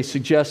 They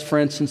suggest, for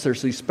instance,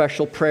 there's these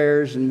special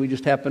prayers, and we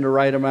just happen to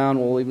write them out, and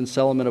we'll even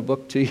sell them in a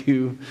book to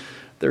you.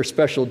 There are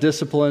special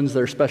disciplines,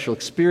 there are special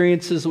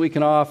experiences that we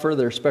can offer,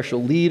 there are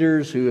special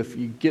leaders who, if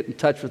you get in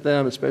touch with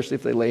them, especially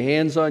if they lay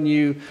hands on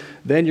you,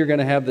 then you're going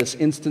to have this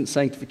instant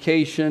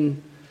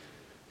sanctification.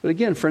 But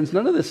again, friends,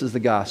 none of this is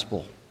the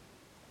gospel.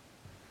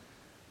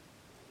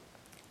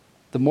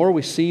 The more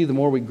we see, the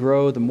more we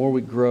grow, the more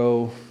we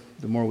grow,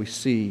 the more we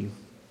see.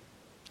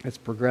 It's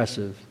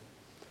progressive.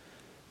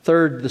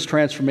 Third, this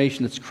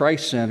transformation, it's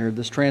Christ-centered.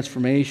 This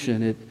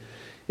transformation,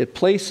 it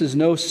places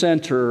no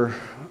center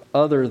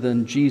other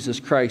than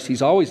Jesus Christ.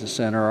 He's always the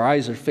center. Our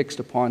eyes are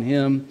fixed upon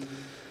Him.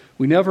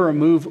 We never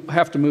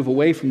have to move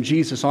away from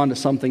Jesus onto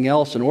something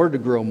else in order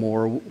to grow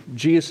more.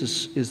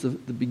 Jesus is the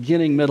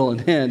beginning, middle,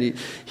 and end.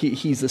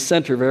 He's the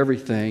center of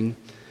everything.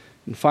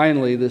 And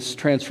finally, this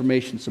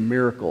transformation is a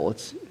miracle.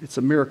 It's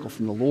a miracle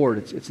from the Lord.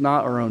 It's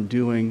not our own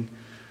doing.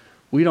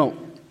 We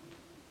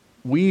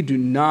do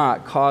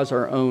not cause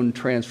our own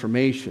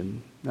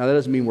transformation. Now, that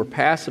doesn't mean we're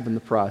passive in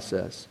the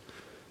process,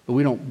 but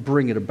we don't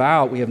bring it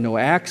about. We have no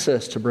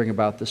access to bring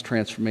about this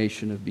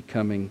transformation of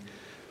becoming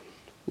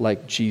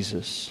like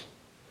Jesus.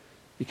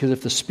 Because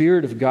if the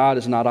Spirit of God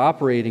is not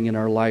operating in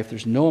our life,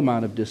 there's no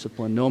amount of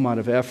discipline, no amount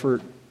of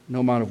effort, no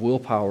amount of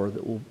willpower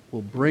that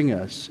will bring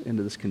us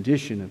into this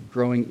condition of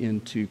growing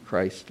into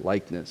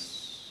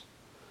Christ-likeness.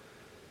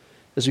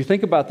 As we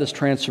think about this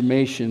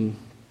transformation,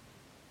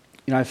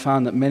 I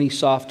found that many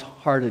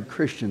soft-hearted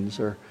Christians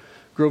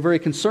grow very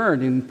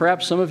concerned, and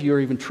perhaps some of you are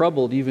even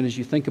troubled even as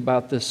you think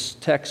about this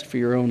text for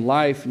your own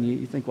life, and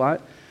you think, well,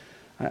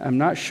 I'm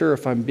not sure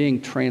if I'm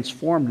being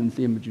transformed into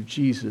the image of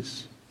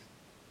Jesus.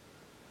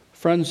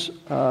 Friends,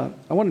 I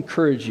want to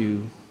encourage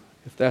you,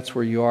 if that's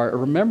where you are,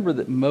 remember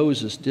that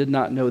Moses did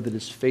not know that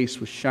his face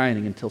was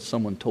shining until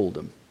someone told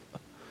him.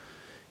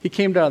 He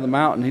came down the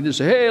mountain, he just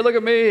said, hey, look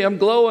at me, I'm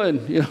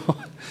glowing,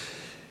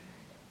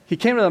 He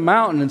came to the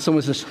mountain and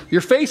someone says,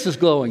 your face is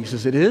glowing. He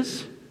says, it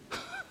is?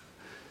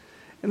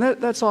 And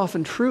that's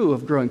often true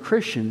of growing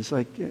Christians.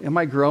 Like, am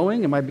I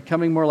growing? Am I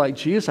becoming more like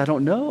Jesus? I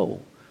don't know.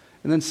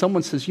 And then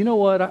someone says, you know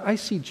what? I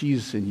see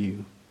Jesus in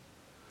you.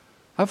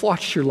 I've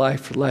watched your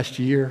life for the last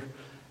year,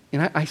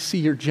 and I see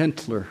you're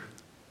gentler.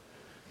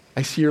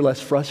 I see you're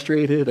less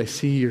frustrated. I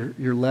see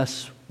you're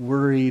less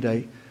worried.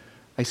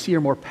 I see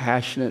you're more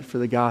passionate for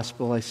the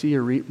gospel. I see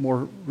you're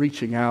more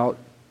reaching out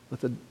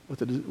with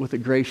a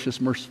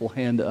gracious, merciful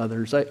hand to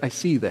others. I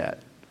see that.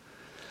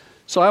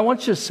 So I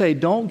want you to say,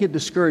 don't get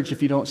discouraged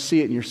if you don't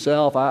see it in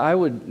yourself. I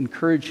would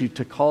encourage you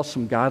to call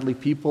some godly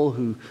people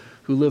who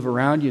live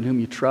around you and whom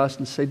you trust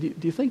and say, do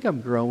you think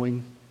I'm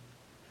growing?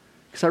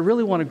 Because I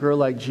really want to grow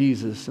like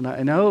Jesus. And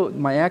I know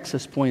my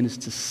access point is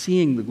to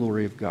seeing the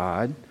glory of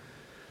God.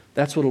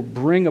 That's what will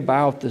bring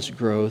about this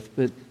growth.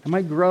 But am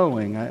I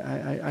growing?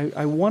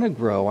 I want to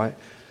grow.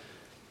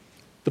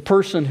 The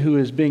person who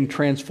is being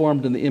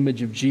transformed in the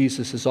image of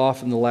Jesus is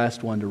often the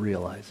last one to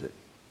realize it.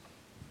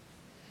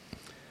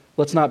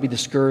 Let's not be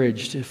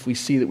discouraged if we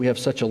see that we have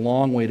such a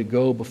long way to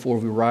go before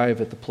we arrive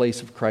at the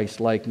place of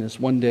Christ-likeness.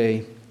 One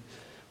day,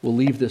 we'll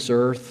leave this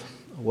earth,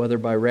 whether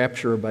by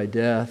rapture or by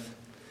death.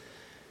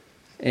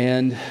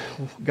 And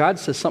God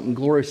says something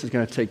glorious is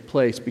going to take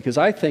place, because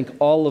I think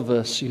all of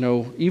us,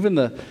 even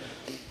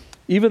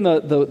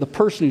the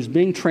person who's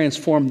being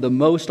transformed the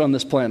most on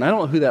this planet, I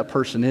don't know who that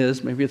person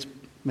is. Maybe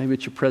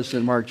it's your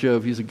President Mark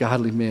Jove. He's a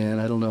godly man.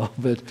 I don't know,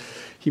 but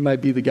he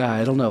might be the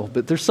guy. I don't know.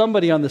 But there's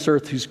somebody on this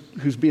earth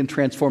who's being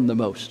transformed the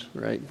most,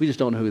 right? We just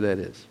don't know who that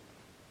is.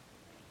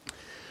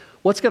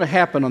 What's going to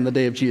happen on the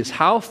day of Jesus?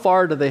 How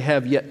far do they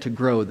have yet to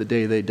grow the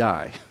day they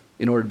die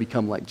in order to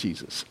become like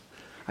Jesus?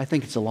 I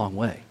think it's a long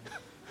way.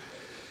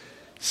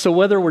 So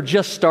whether we're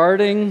just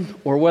starting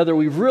or whether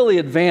we've really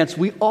advanced,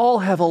 we all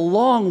have a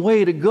long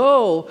way to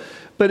go.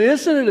 But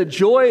isn't it a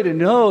joy to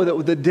know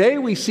that the day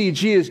we see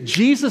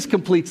Jesus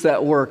completes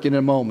that work in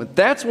a moment.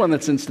 That's one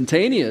that's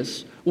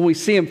instantaneous. When we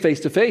see Him face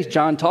to face,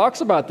 John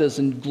talks about this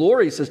in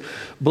glory. He says,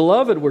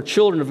 beloved, we're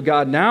children of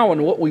God now,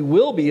 and what we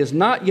will be is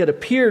not yet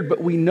appeared,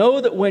 but we know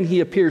that when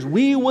He appears,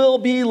 we will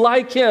be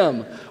like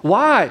Him.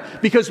 Why?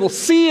 Because we'll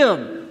see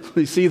Him.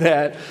 You see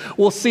that?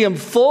 We'll see Him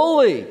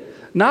fully,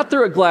 not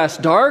through a glass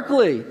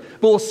darkly,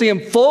 but we'll see Him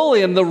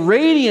fully, and the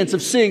radiance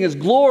of seeing His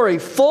glory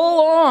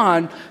full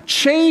on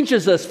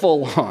changes us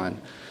full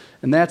on.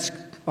 And that's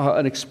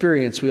an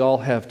experience we all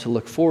have to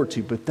look forward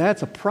to, but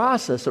that's a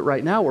process that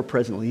right now we're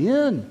presently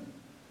in.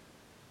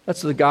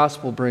 That's what the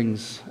gospel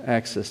brings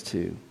access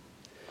to.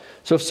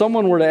 So if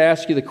someone were to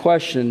ask you the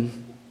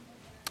question,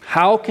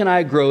 how can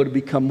I grow to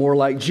become more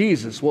like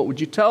Jesus? What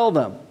would you tell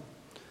them?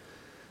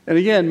 And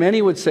again,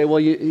 many would say, well,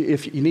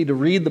 if you need to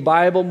read the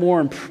Bible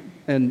more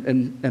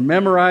and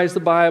memorize the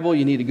Bible,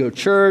 you need to go to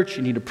church,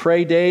 you need to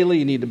pray daily,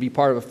 you need to be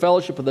part of a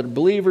fellowship with other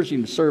believers, you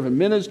need to serve in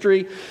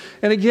ministry.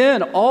 And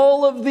again,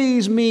 all of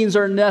these means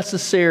are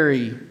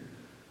necessary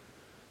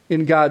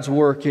in God's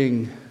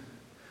working.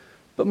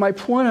 But my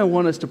point I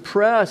want us to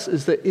press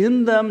is that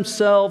in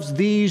themselves,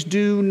 these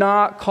do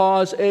not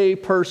cause a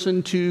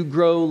person to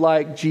grow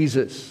like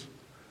Jesus.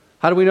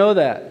 How do we know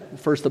that?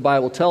 First, the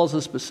Bible tells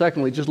us, but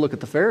secondly, just look at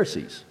the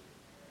Pharisees.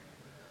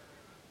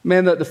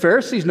 Man, the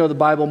Pharisees know the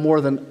Bible more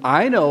than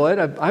I know it.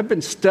 I've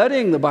been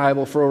studying the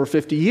Bible for over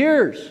 50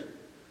 years.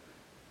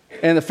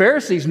 And the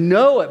Pharisees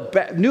knew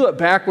it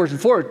backwards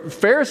and forward. The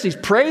Pharisees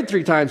prayed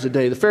 3 times a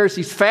day. The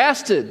Pharisees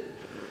fasted.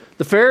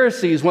 The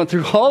Pharisees went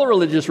through all the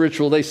religious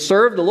ritual. They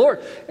served the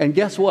Lord. And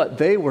guess what?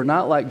 They were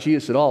not like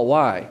Jesus at all.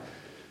 Why?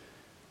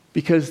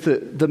 Because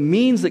the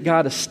means that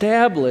God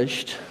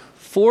established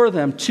for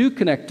them to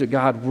connect to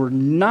God were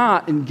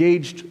not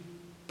engaged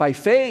by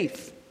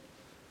faith.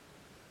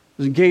 It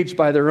was engaged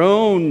by their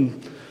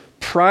own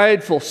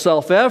prideful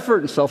self-effort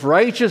and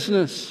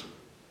self-righteousness.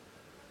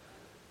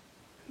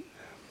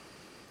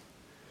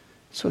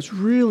 So it's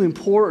really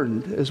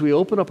important as we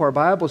open up our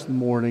Bibles in the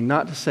morning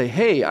not to say,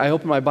 hey, I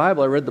opened my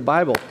Bible, I read the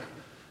Bible,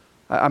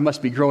 I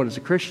must be growing as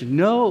a Christian.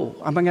 No,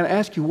 I'm going to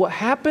ask you, what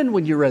happened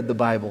when you read the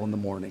Bible in the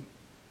morning?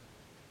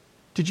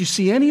 Did you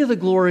see any of the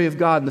glory of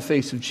God in the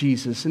face of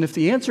Jesus? And if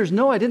the answer is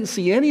no, I didn't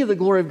see any of the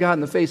glory of God in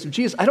the face of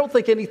Jesus, I don't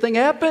think anything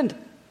happened.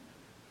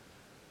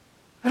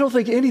 I don't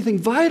think anything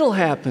vital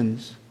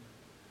happens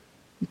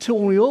until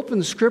when we open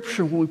the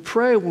Scripture, when we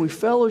pray, when we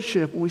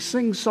fellowship, when we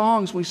sing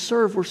songs, when we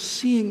serve, we're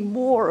seeing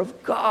more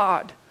of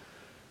God.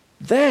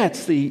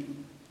 That's the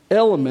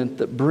element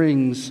that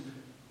brings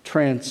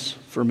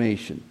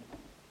transformation.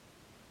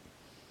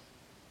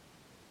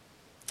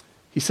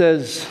 He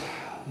says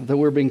that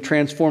we're being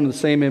transformed in the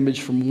same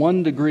image from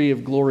one degree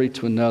of glory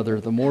to another.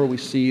 The more we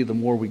see, the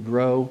more we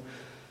grow.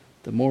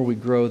 The more we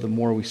grow, the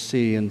more we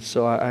see. And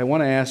so I want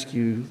to ask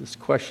you this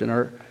question.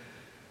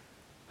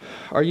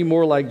 Are you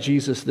more like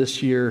Jesus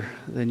this year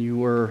than you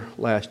were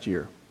last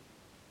year?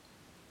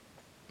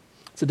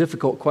 It's a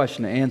difficult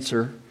question to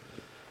answer.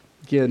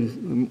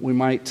 Again, we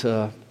might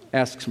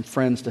ask some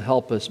friends to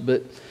help us,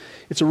 but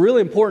it's a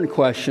really important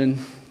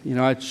question. You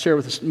know, I share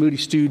with the Moody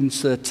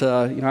students that,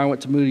 I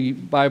went to Moody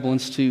Bible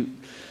Institute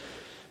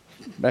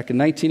back in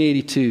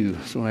 1982.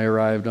 That's when I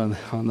arrived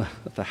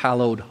at the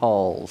hallowed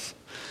halls.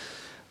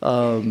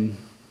 And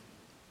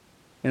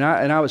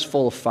I was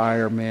full of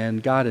fire, man.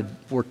 God had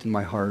worked in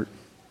my heart.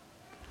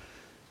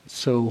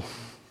 So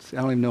I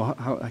don't even know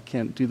how, I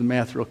can't do the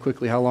math real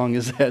quickly. How long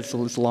is that?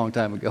 So it's a long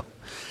time ago.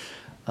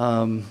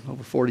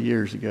 Over 40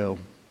 years ago.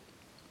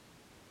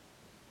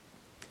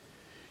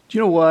 Do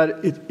you know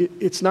what?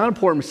 It's not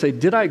important to say,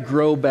 did I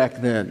grow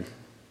back then?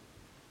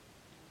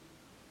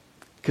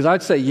 Because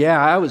I'd say,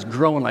 yeah, I was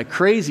growing like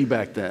crazy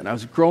back then. I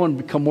was growing,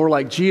 become more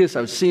like Jesus.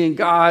 I was seeing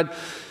God.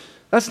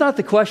 That's not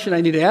the question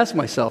I need to ask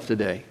myself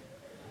today.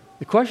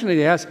 The question I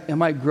need to ask,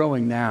 am I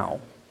growing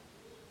now?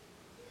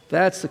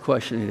 That's the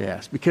question I need to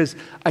ask. Because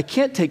I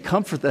can't take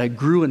comfort that I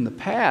grew in the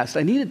past.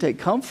 I need to take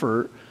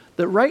comfort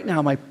that right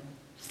now my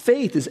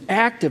faith is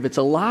active, it's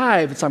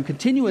alive, I'm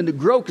continuing to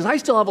grow because I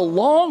still have a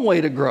long way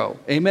to grow.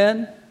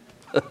 Amen?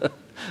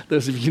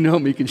 Those of you who know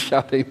me can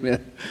shout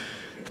amen.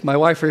 My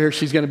wife right here,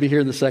 she's going to be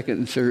here in a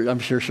second, and I'm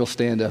sure she'll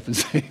stand up and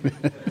say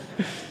amen.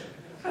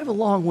 I have a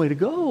long way to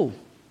go.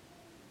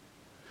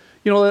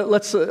 You know,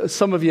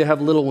 some of you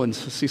have little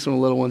ones. Let's see some of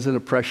the little ones in the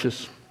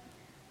precious.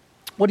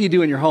 What do you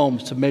do in your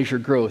homes to measure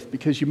growth?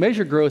 Because you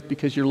measure growth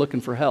because you're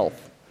looking for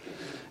health.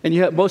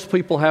 And most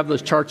people have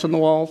those charts on the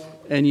walls,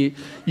 and you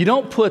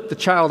don't put the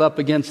child up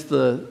against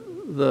the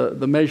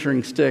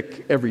measuring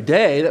stick every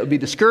day. That would be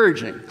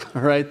discouraging,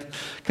 all right?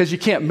 Because you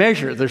can't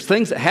measure. There's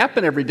things that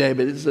happen every day,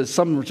 but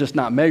some are just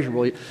not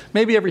measurable.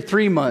 Maybe every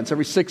 3 months,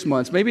 every 6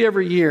 months, maybe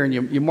every year, and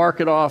you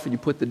mark it off and you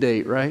put the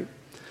date, right?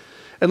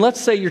 And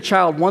let's say your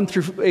child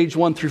age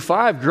 1 through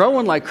 5,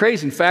 growing like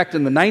crazy, in fact,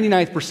 in the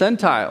 99th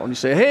percentile, and you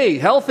say, hey,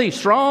 healthy,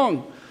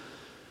 strong.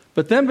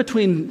 But then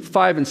between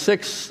 5 and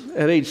 6,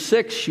 at age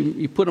 6,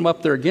 you put them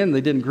up there again,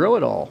 they didn't grow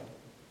at all.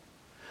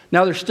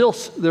 Now they're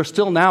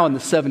still now in the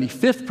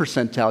 75th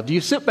percentile. Do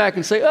you sit back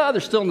and say, oh, they're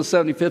still in the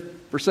 75th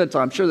percentile,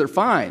 I'm sure they're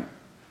fine?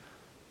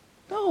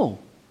 No.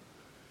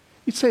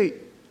 You'd say,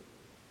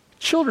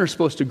 children are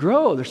supposed to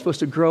grow. They're supposed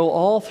to grow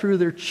all through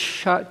their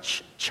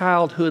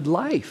childhood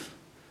life.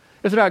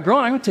 If they're not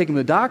growing, I'm going to take them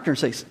to the doctor and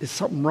say, is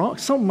something wrong?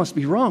 Something must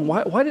be wrong.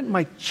 Why didn't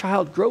my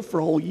child grow for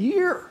a whole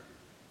year?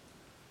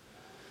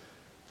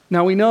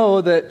 Now, we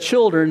know that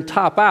children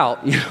top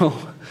out,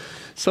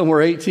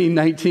 somewhere 18,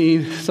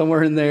 19,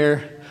 somewhere in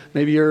there,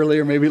 maybe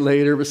earlier, maybe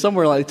later, but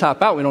somewhere like they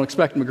top out, we don't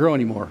expect them to grow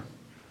anymore.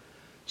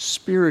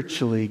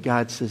 Spiritually,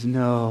 God says,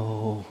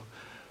 no,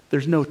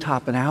 there's no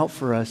topping out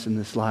for us in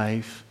this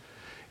life.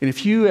 And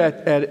if you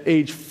at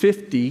age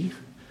 50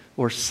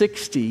 or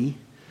 60,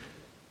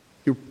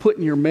 you're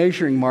putting your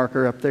measuring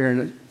marker up there,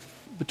 and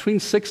between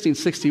 60 and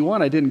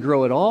 61, I didn't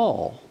grow at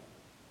all.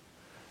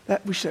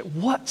 We say,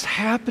 what's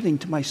happening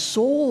to my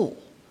soul?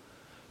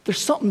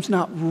 Something's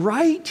not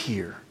right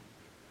here.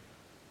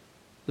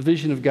 The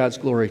vision of God's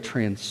glory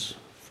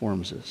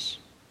transforms us.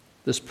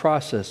 This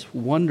process,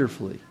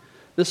 wonderfully.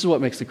 This is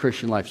what makes the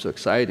Christian life so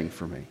exciting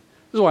for me.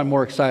 This is why I'm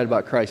more excited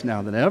about Christ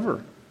now than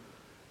ever.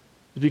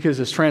 It's because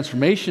this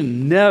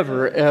transformation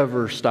never,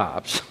 ever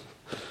stops.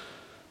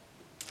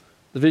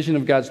 The vision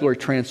of God's glory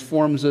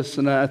transforms us,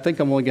 and I think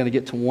I'm only going to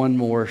get to one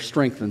more,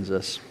 strengthens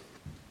us.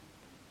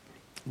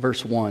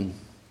 Verse 1.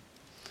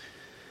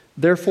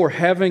 Therefore,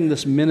 having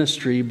this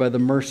ministry by the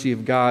mercy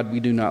of God, we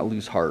do not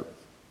lose heart.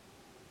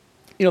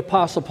 You know,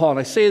 Apostle Paul, and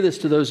I say this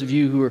to those of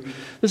you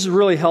this is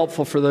really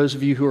helpful for those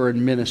of you who are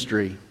in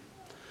ministry,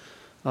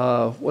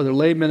 whether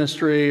lay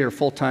ministry or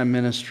full-time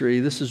ministry.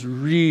 This is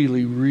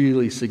really,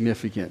 really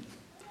significant.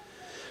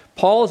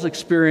 Paul is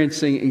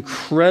experiencing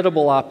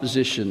incredible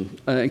opposition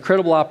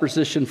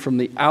from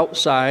the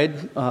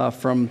outside,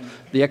 from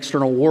the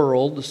external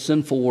world, the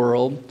sinful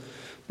world,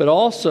 but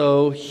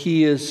also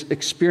he is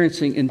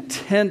experiencing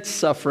intense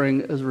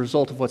suffering as a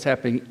result of what's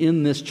happening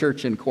in this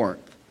church in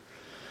Corinth.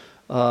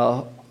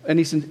 And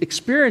he's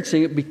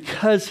experiencing it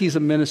because he's a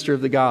minister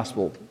of the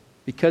gospel,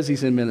 because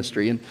he's in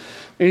ministry. And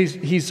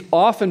he's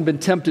often been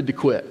tempted to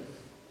quit.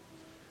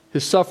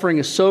 His suffering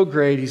is so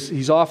great,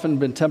 he's often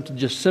been tempted to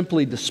just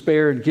simply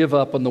despair and give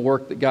up on the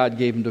work that God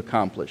gave him to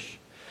accomplish.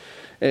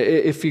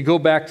 If you go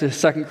back to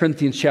 2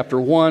 Corinthians chapter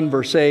 1,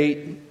 verse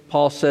 8,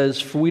 Paul says,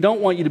 "For we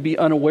don't want you to be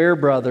unaware,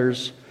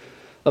 brothers,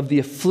 of the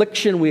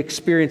affliction we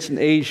experienced in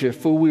Asia,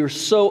 for we were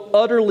so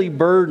utterly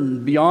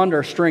burdened beyond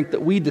our strength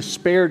that we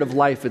despaired of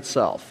life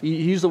itself." He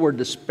used the word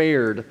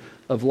despaired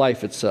of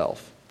life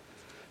itself.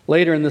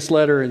 Later in this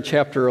letter, in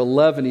chapter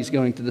 11, he's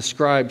going to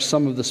describe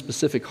some of the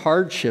specific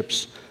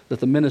hardships that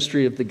the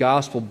ministry of the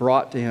gospel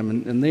brought to him,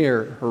 and they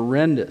are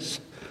horrendous.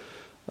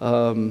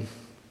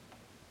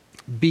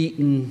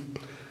 Beaten,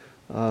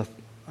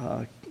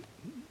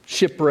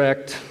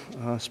 shipwrecked,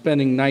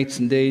 spending nights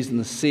and days in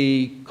the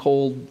sea,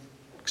 cold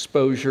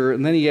exposure.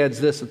 And then he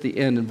adds this at the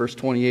end in verse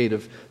 28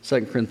 of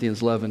 2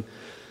 Corinthians 11.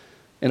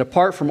 "And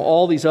apart from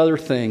all these other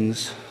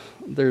things,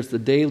 there's the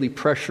daily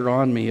pressure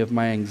on me of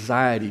my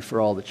anxiety for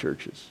all the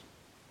churches."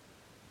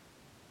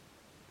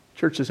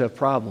 Churches have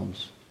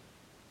problems.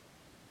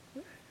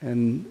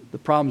 And the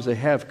problems they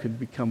have could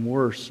become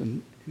worse.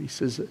 And he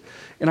says,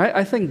 and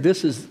I think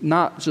this is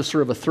not just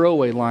sort of a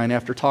throwaway line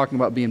after talking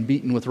about being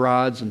beaten with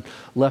rods and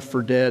left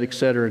for dead,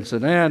 etc. And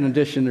said, in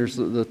addition, there's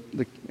the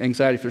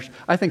anxiety for.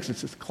 I think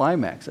it's the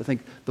climax. I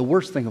think the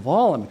worst thing of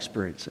all I'm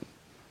experiencing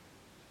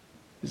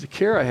is the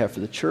care I have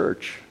for the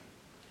church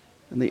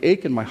and the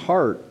ache in my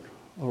heart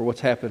over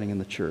what's happening in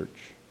the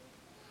church.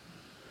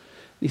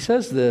 He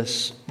says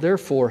this,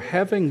 therefore,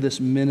 having this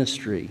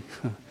ministry,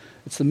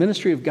 it's the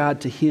ministry of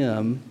God to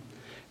him.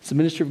 It's the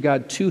ministry of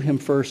God to him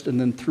first and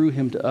then through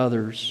him to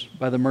others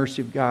by the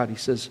mercy of God. He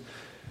says,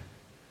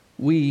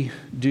 we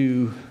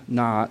do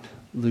not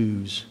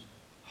lose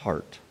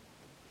heart.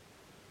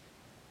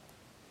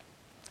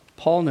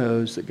 Paul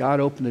knows that God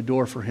opened a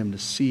door for him to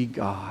see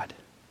God.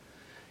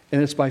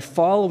 And it's by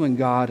following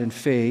God in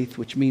faith,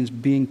 which means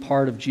being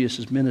part of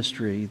Jesus'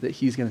 ministry, that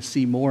he's going to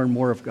see more and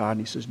more of God.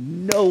 And he says,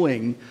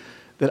 knowing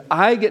that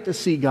I get to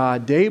see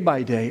God day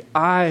by day,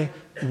 I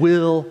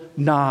will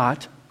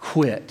not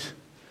quit.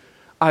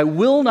 I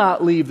will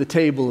not leave the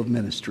table of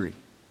ministry.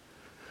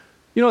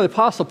 You know, the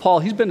Apostle Paul,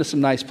 he's been to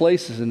some nice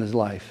places in his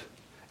life.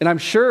 And I'm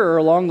sure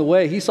along the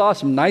way, he saw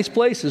some nice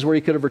places where he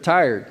could have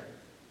retired.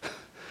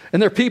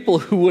 And there are people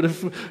who would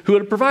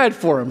have provided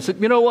for him. Said,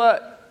 you know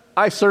what?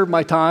 I served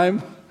my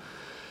time.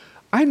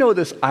 I know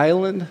this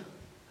island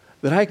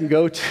that I can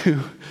go to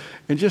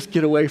and just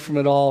get away from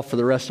it all for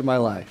the rest of my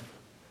life.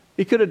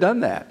 He could have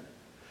done that.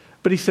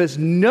 But he says,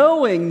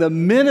 knowing the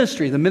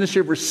ministry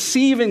of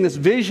receiving this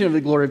vision of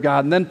the glory of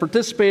God and then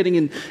participating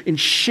in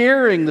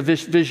sharing the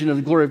vision of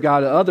the glory of God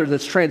to others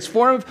that's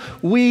transformative,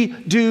 we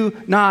do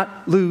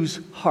not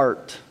lose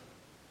heart.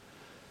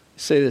 I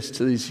say this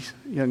to these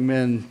young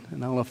men,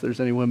 and I don't know if there's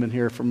any women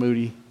here from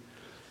Moody.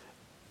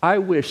 I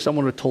wish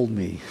someone had told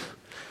me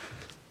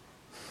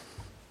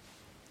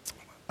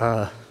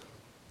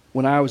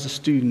when I was a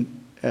student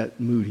at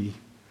Moody,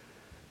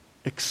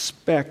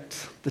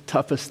 expect the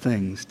toughest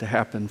things to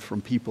happen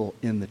from people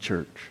in the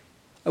church.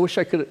 I wish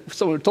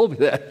someone had told me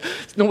that.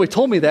 Nobody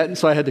told me that, and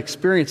so I had to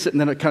experience it, and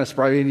then it kind of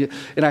sprung me.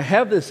 And I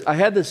had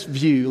this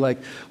view, like,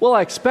 well,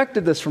 I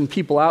expected this from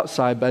people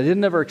outside, but I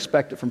didn't ever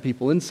expect it from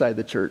people inside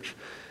the church.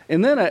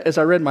 And then as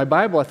I read my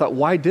Bible, I thought,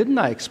 why didn't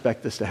I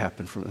expect this to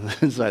happen from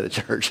inside the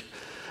church?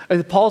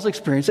 And Paul's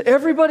experience,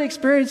 everybody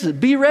experiences it.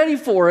 Be ready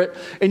for it.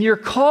 And your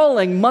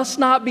calling must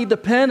not be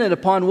dependent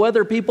upon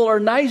whether people are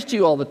nice to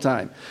you all the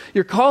time.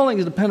 Your calling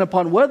is dependent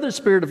upon whether the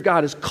Spirit of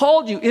God has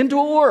called you into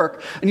a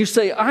work. And you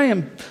say, I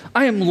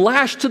am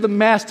lashed to the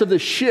mast of the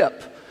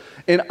ship.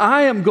 And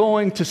I am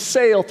going to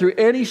sail through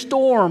any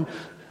storm.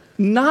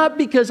 Not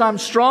because I'm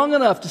strong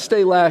enough to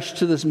stay lashed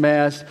to this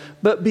mast,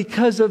 but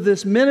because of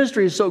this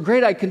ministry is so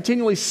great. I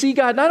continually see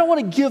God. And I don't want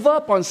to give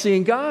up on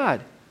seeing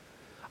God.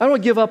 I don't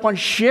want to give up on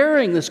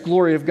sharing this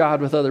glory of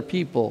God with other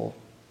people.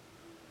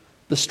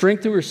 The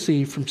strength we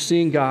receive from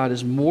seeing God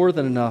is more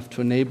than enough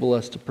to enable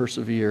us to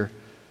persevere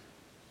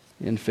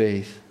in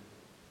faith.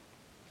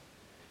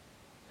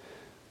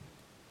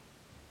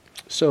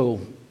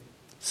 So,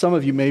 some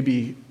of you may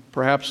be,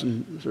 perhaps,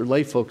 there are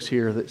lay folks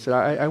here that said,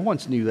 I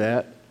once knew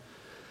that.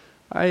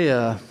 I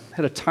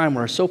had a time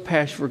where I was so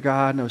passionate for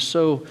God and I was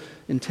so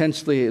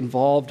intensely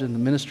involved in the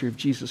ministry of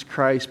Jesus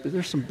Christ, but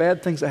there's some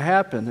bad things that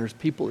happen. There's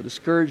people that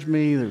discouraged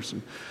me. There's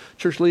some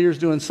church leaders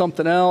doing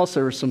something else.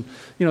 There was some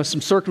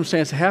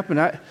circumstance that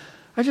happened.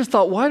 I just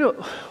thought,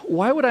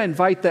 why would I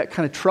invite that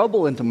kind of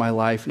trouble into my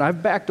life? And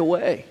I've backed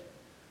away.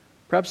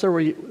 Perhaps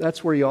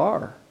that's where you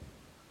are.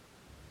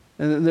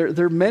 And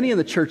there are many in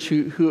the church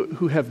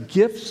who have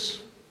gifts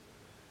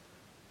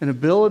and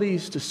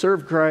abilities to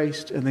serve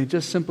Christ, and they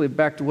just simply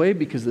backed away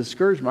because of the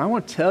discouragement. I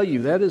want to tell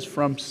you, that is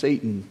from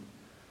Satan.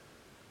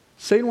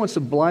 Satan wants to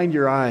blind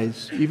your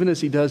eyes, even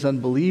as he does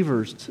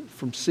unbelievers,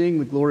 from seeing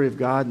the glory of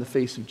God in the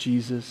face of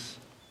Jesus.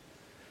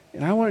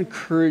 And I want to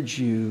encourage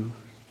you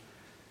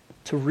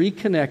to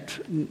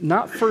reconnect,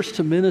 not first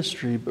to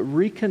ministry, but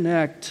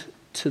reconnect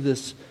to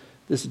this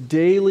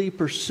daily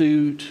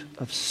pursuit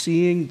of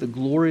seeing the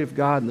glory of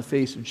God in the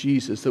face of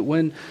Jesus. That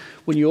when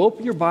you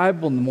open your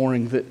Bible in the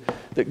morning,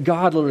 that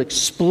God literally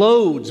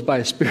explodes by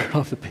a Spirit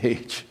off the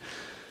page.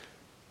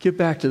 Get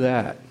back to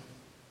that.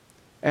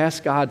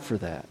 Ask God for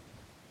that.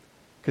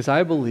 Because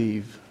I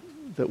believe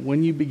that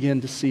when you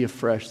begin to see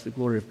afresh the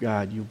glory of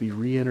God, you'll be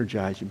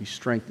re-energized, you'll be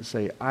strengthened to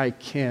say, I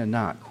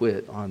cannot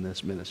quit on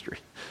this ministry.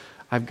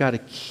 I've got to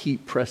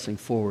keep pressing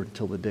forward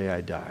until the day I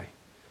die.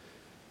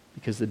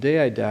 Because the day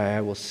I die,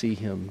 I will see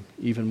Him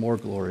even more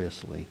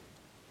gloriously.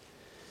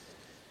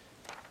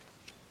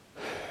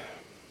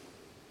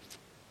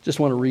 Just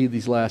want to read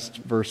these last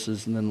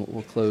verses and then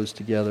we'll close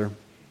together.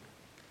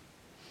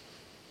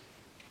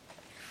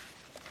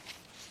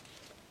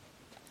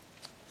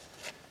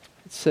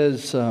 It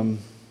says,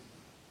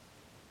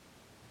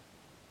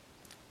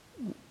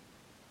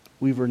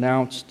 we've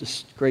renounced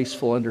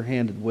disgraceful,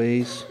 underhanded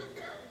ways.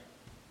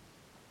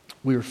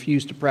 We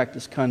refuse to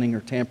practice cunning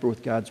or tamper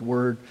with God's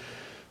word.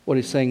 What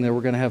he's saying there,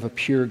 we're going to have a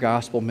pure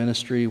gospel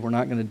ministry. We're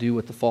not going to do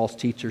what the false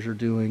teachers are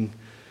doing.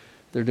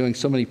 They're doing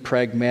so many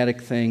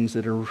pragmatic things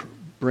that are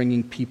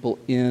bringing people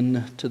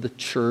in to the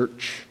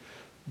church,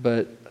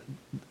 but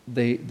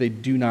they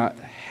do not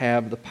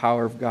have the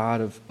power of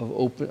God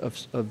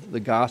of the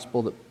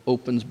gospel that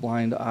opens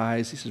blind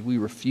eyes. He says we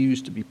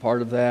refuse to be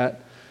part of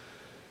that.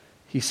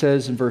 He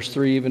says in verse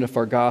 3, even if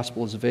our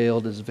gospel is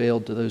veiled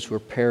to those who are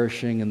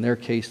perishing. In their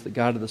case, the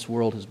God of this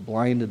world has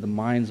blinded the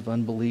minds of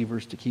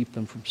unbelievers to keep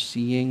them from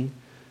seeing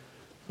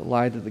the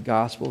light of the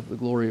gospel of the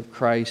glory of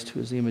Christ,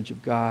 who is the image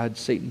of God.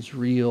 Satan's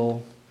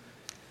real.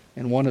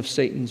 And one of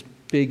Satan's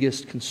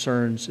biggest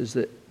concerns is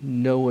that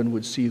no one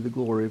would see the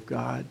glory of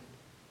God.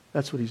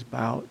 That's what he's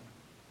about.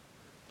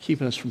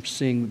 Keeping us from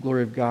seeing the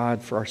glory of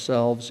God for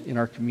ourselves in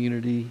our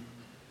community.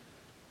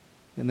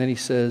 And then he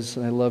says,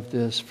 and I love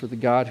this, for the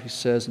God who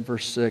says in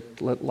verse 6,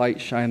 let light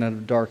shine out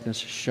of darkness,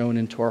 shone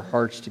into our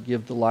hearts to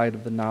give the light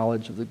of the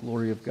knowledge of the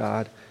glory of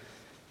God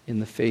in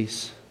the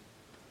face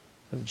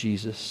of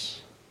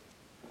Jesus.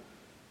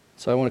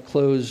 So I want to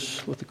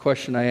close with the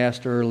question I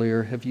asked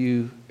earlier. Have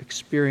you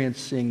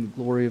experienced seeing the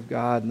glory of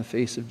God in the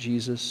face of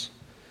Jesus?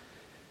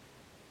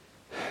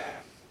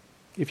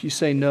 If you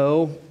say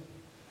no,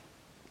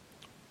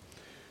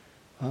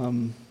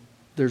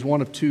 there's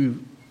one of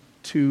two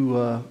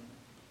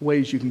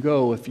ways you can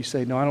go. If you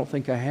say, no, I don't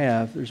think I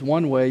have. There's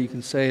one way you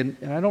can say,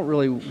 and I don't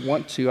really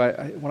want to.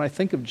 When I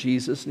think of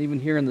Jesus, and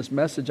even here in this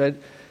message, I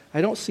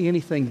don't see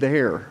anything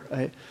there.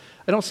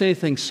 I don't see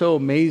anything so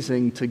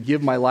amazing to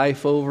give my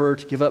life over,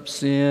 to give up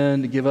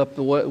sin, to give up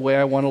the way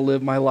I want to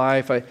live my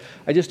life. I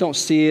just don't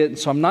see it, and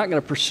so I'm not going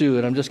to pursue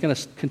it. I'm just going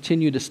to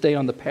continue to stay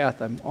on the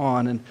path I'm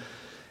on.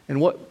 And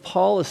what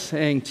Paul is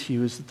saying to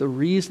you is that the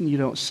reason you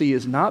don't see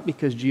is not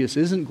because Jesus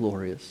isn't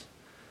glorious.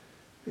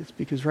 It's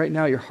because right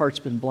now your heart's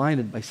been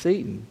blinded by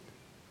Satan.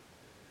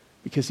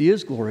 Because he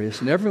is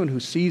glorious, and everyone who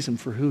sees him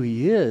for who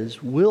he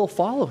is will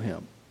follow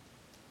him.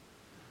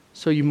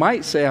 So you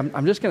might say,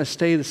 I'm just going to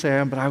stay the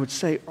same, but I would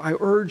say, I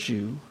urge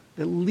you,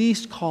 at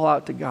least call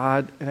out to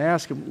God and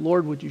ask him,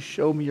 Lord, would you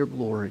show me your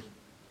glory?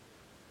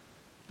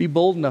 Be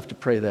bold enough to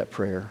pray that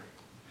prayer.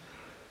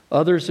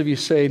 Others of you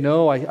say,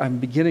 no, I'm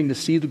beginning to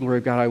see the glory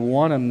of God. I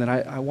want him. Then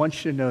I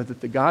want you to know that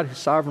the God who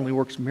sovereignly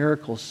works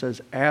miracles says,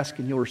 ask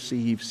and you'll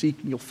receive, seek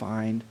and you'll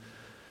find.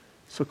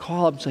 So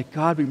call up and say,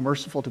 God, be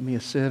merciful to me,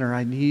 a sinner.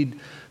 I need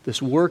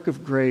this work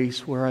of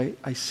grace where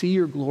I see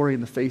your glory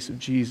in the face of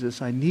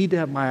Jesus. I need to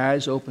have my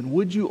eyes open.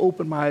 Would you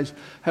open my eyes?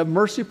 Have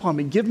mercy upon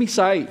me. Give me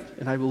sight.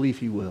 And I believe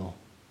he will.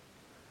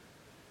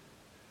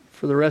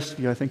 For the rest of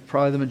you, I think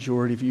probably the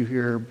majority of you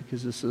here,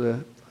 because this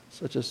is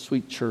such a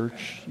sweet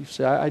church, you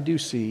say, I do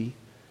see.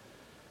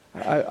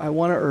 I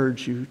want to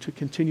urge you to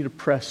continue to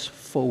press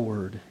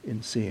forward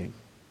in seeing.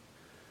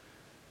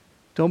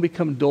 Don't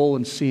become dull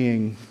in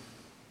seeing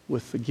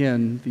with,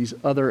 again, these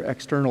other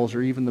externals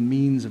or even the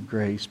means of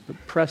grace, but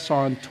press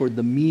on toward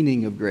the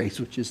meaning of grace,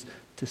 which is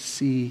to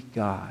see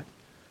God.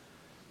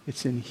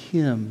 It's in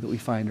him that we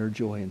find our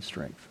joy and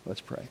strength.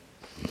 Let's pray.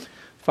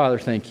 Father,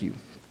 thank you.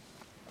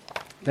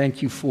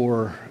 Thank you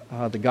for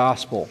the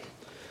gospel.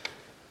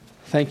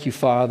 Thank you,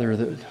 Father,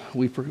 that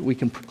we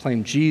can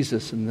proclaim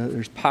Jesus and that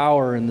there's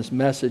power in this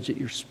message, that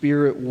your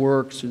Spirit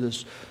works through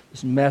this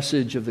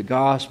message of the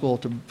gospel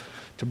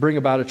to bring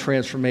about a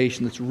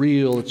transformation that's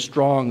real, that's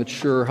strong, that's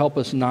sure. Help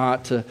us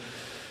not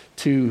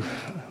to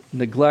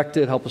neglect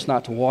it. Help us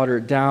not to water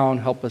it down.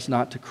 Help us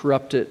not to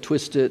corrupt it,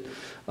 twist it,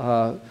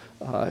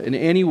 in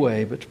any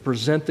way, but to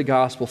present the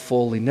gospel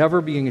fully,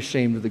 never being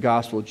ashamed of the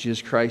gospel of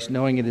Jesus Christ,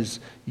 knowing it is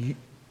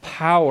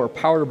power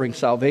to bring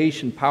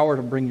salvation, power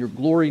to bring your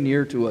glory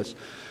near to us,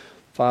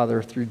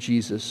 Father, through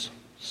Jesus.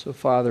 So,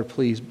 Father,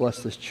 please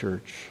bless this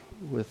church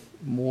with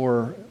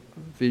more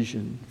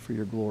vision for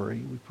your glory,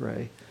 we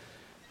pray.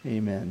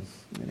 Amen.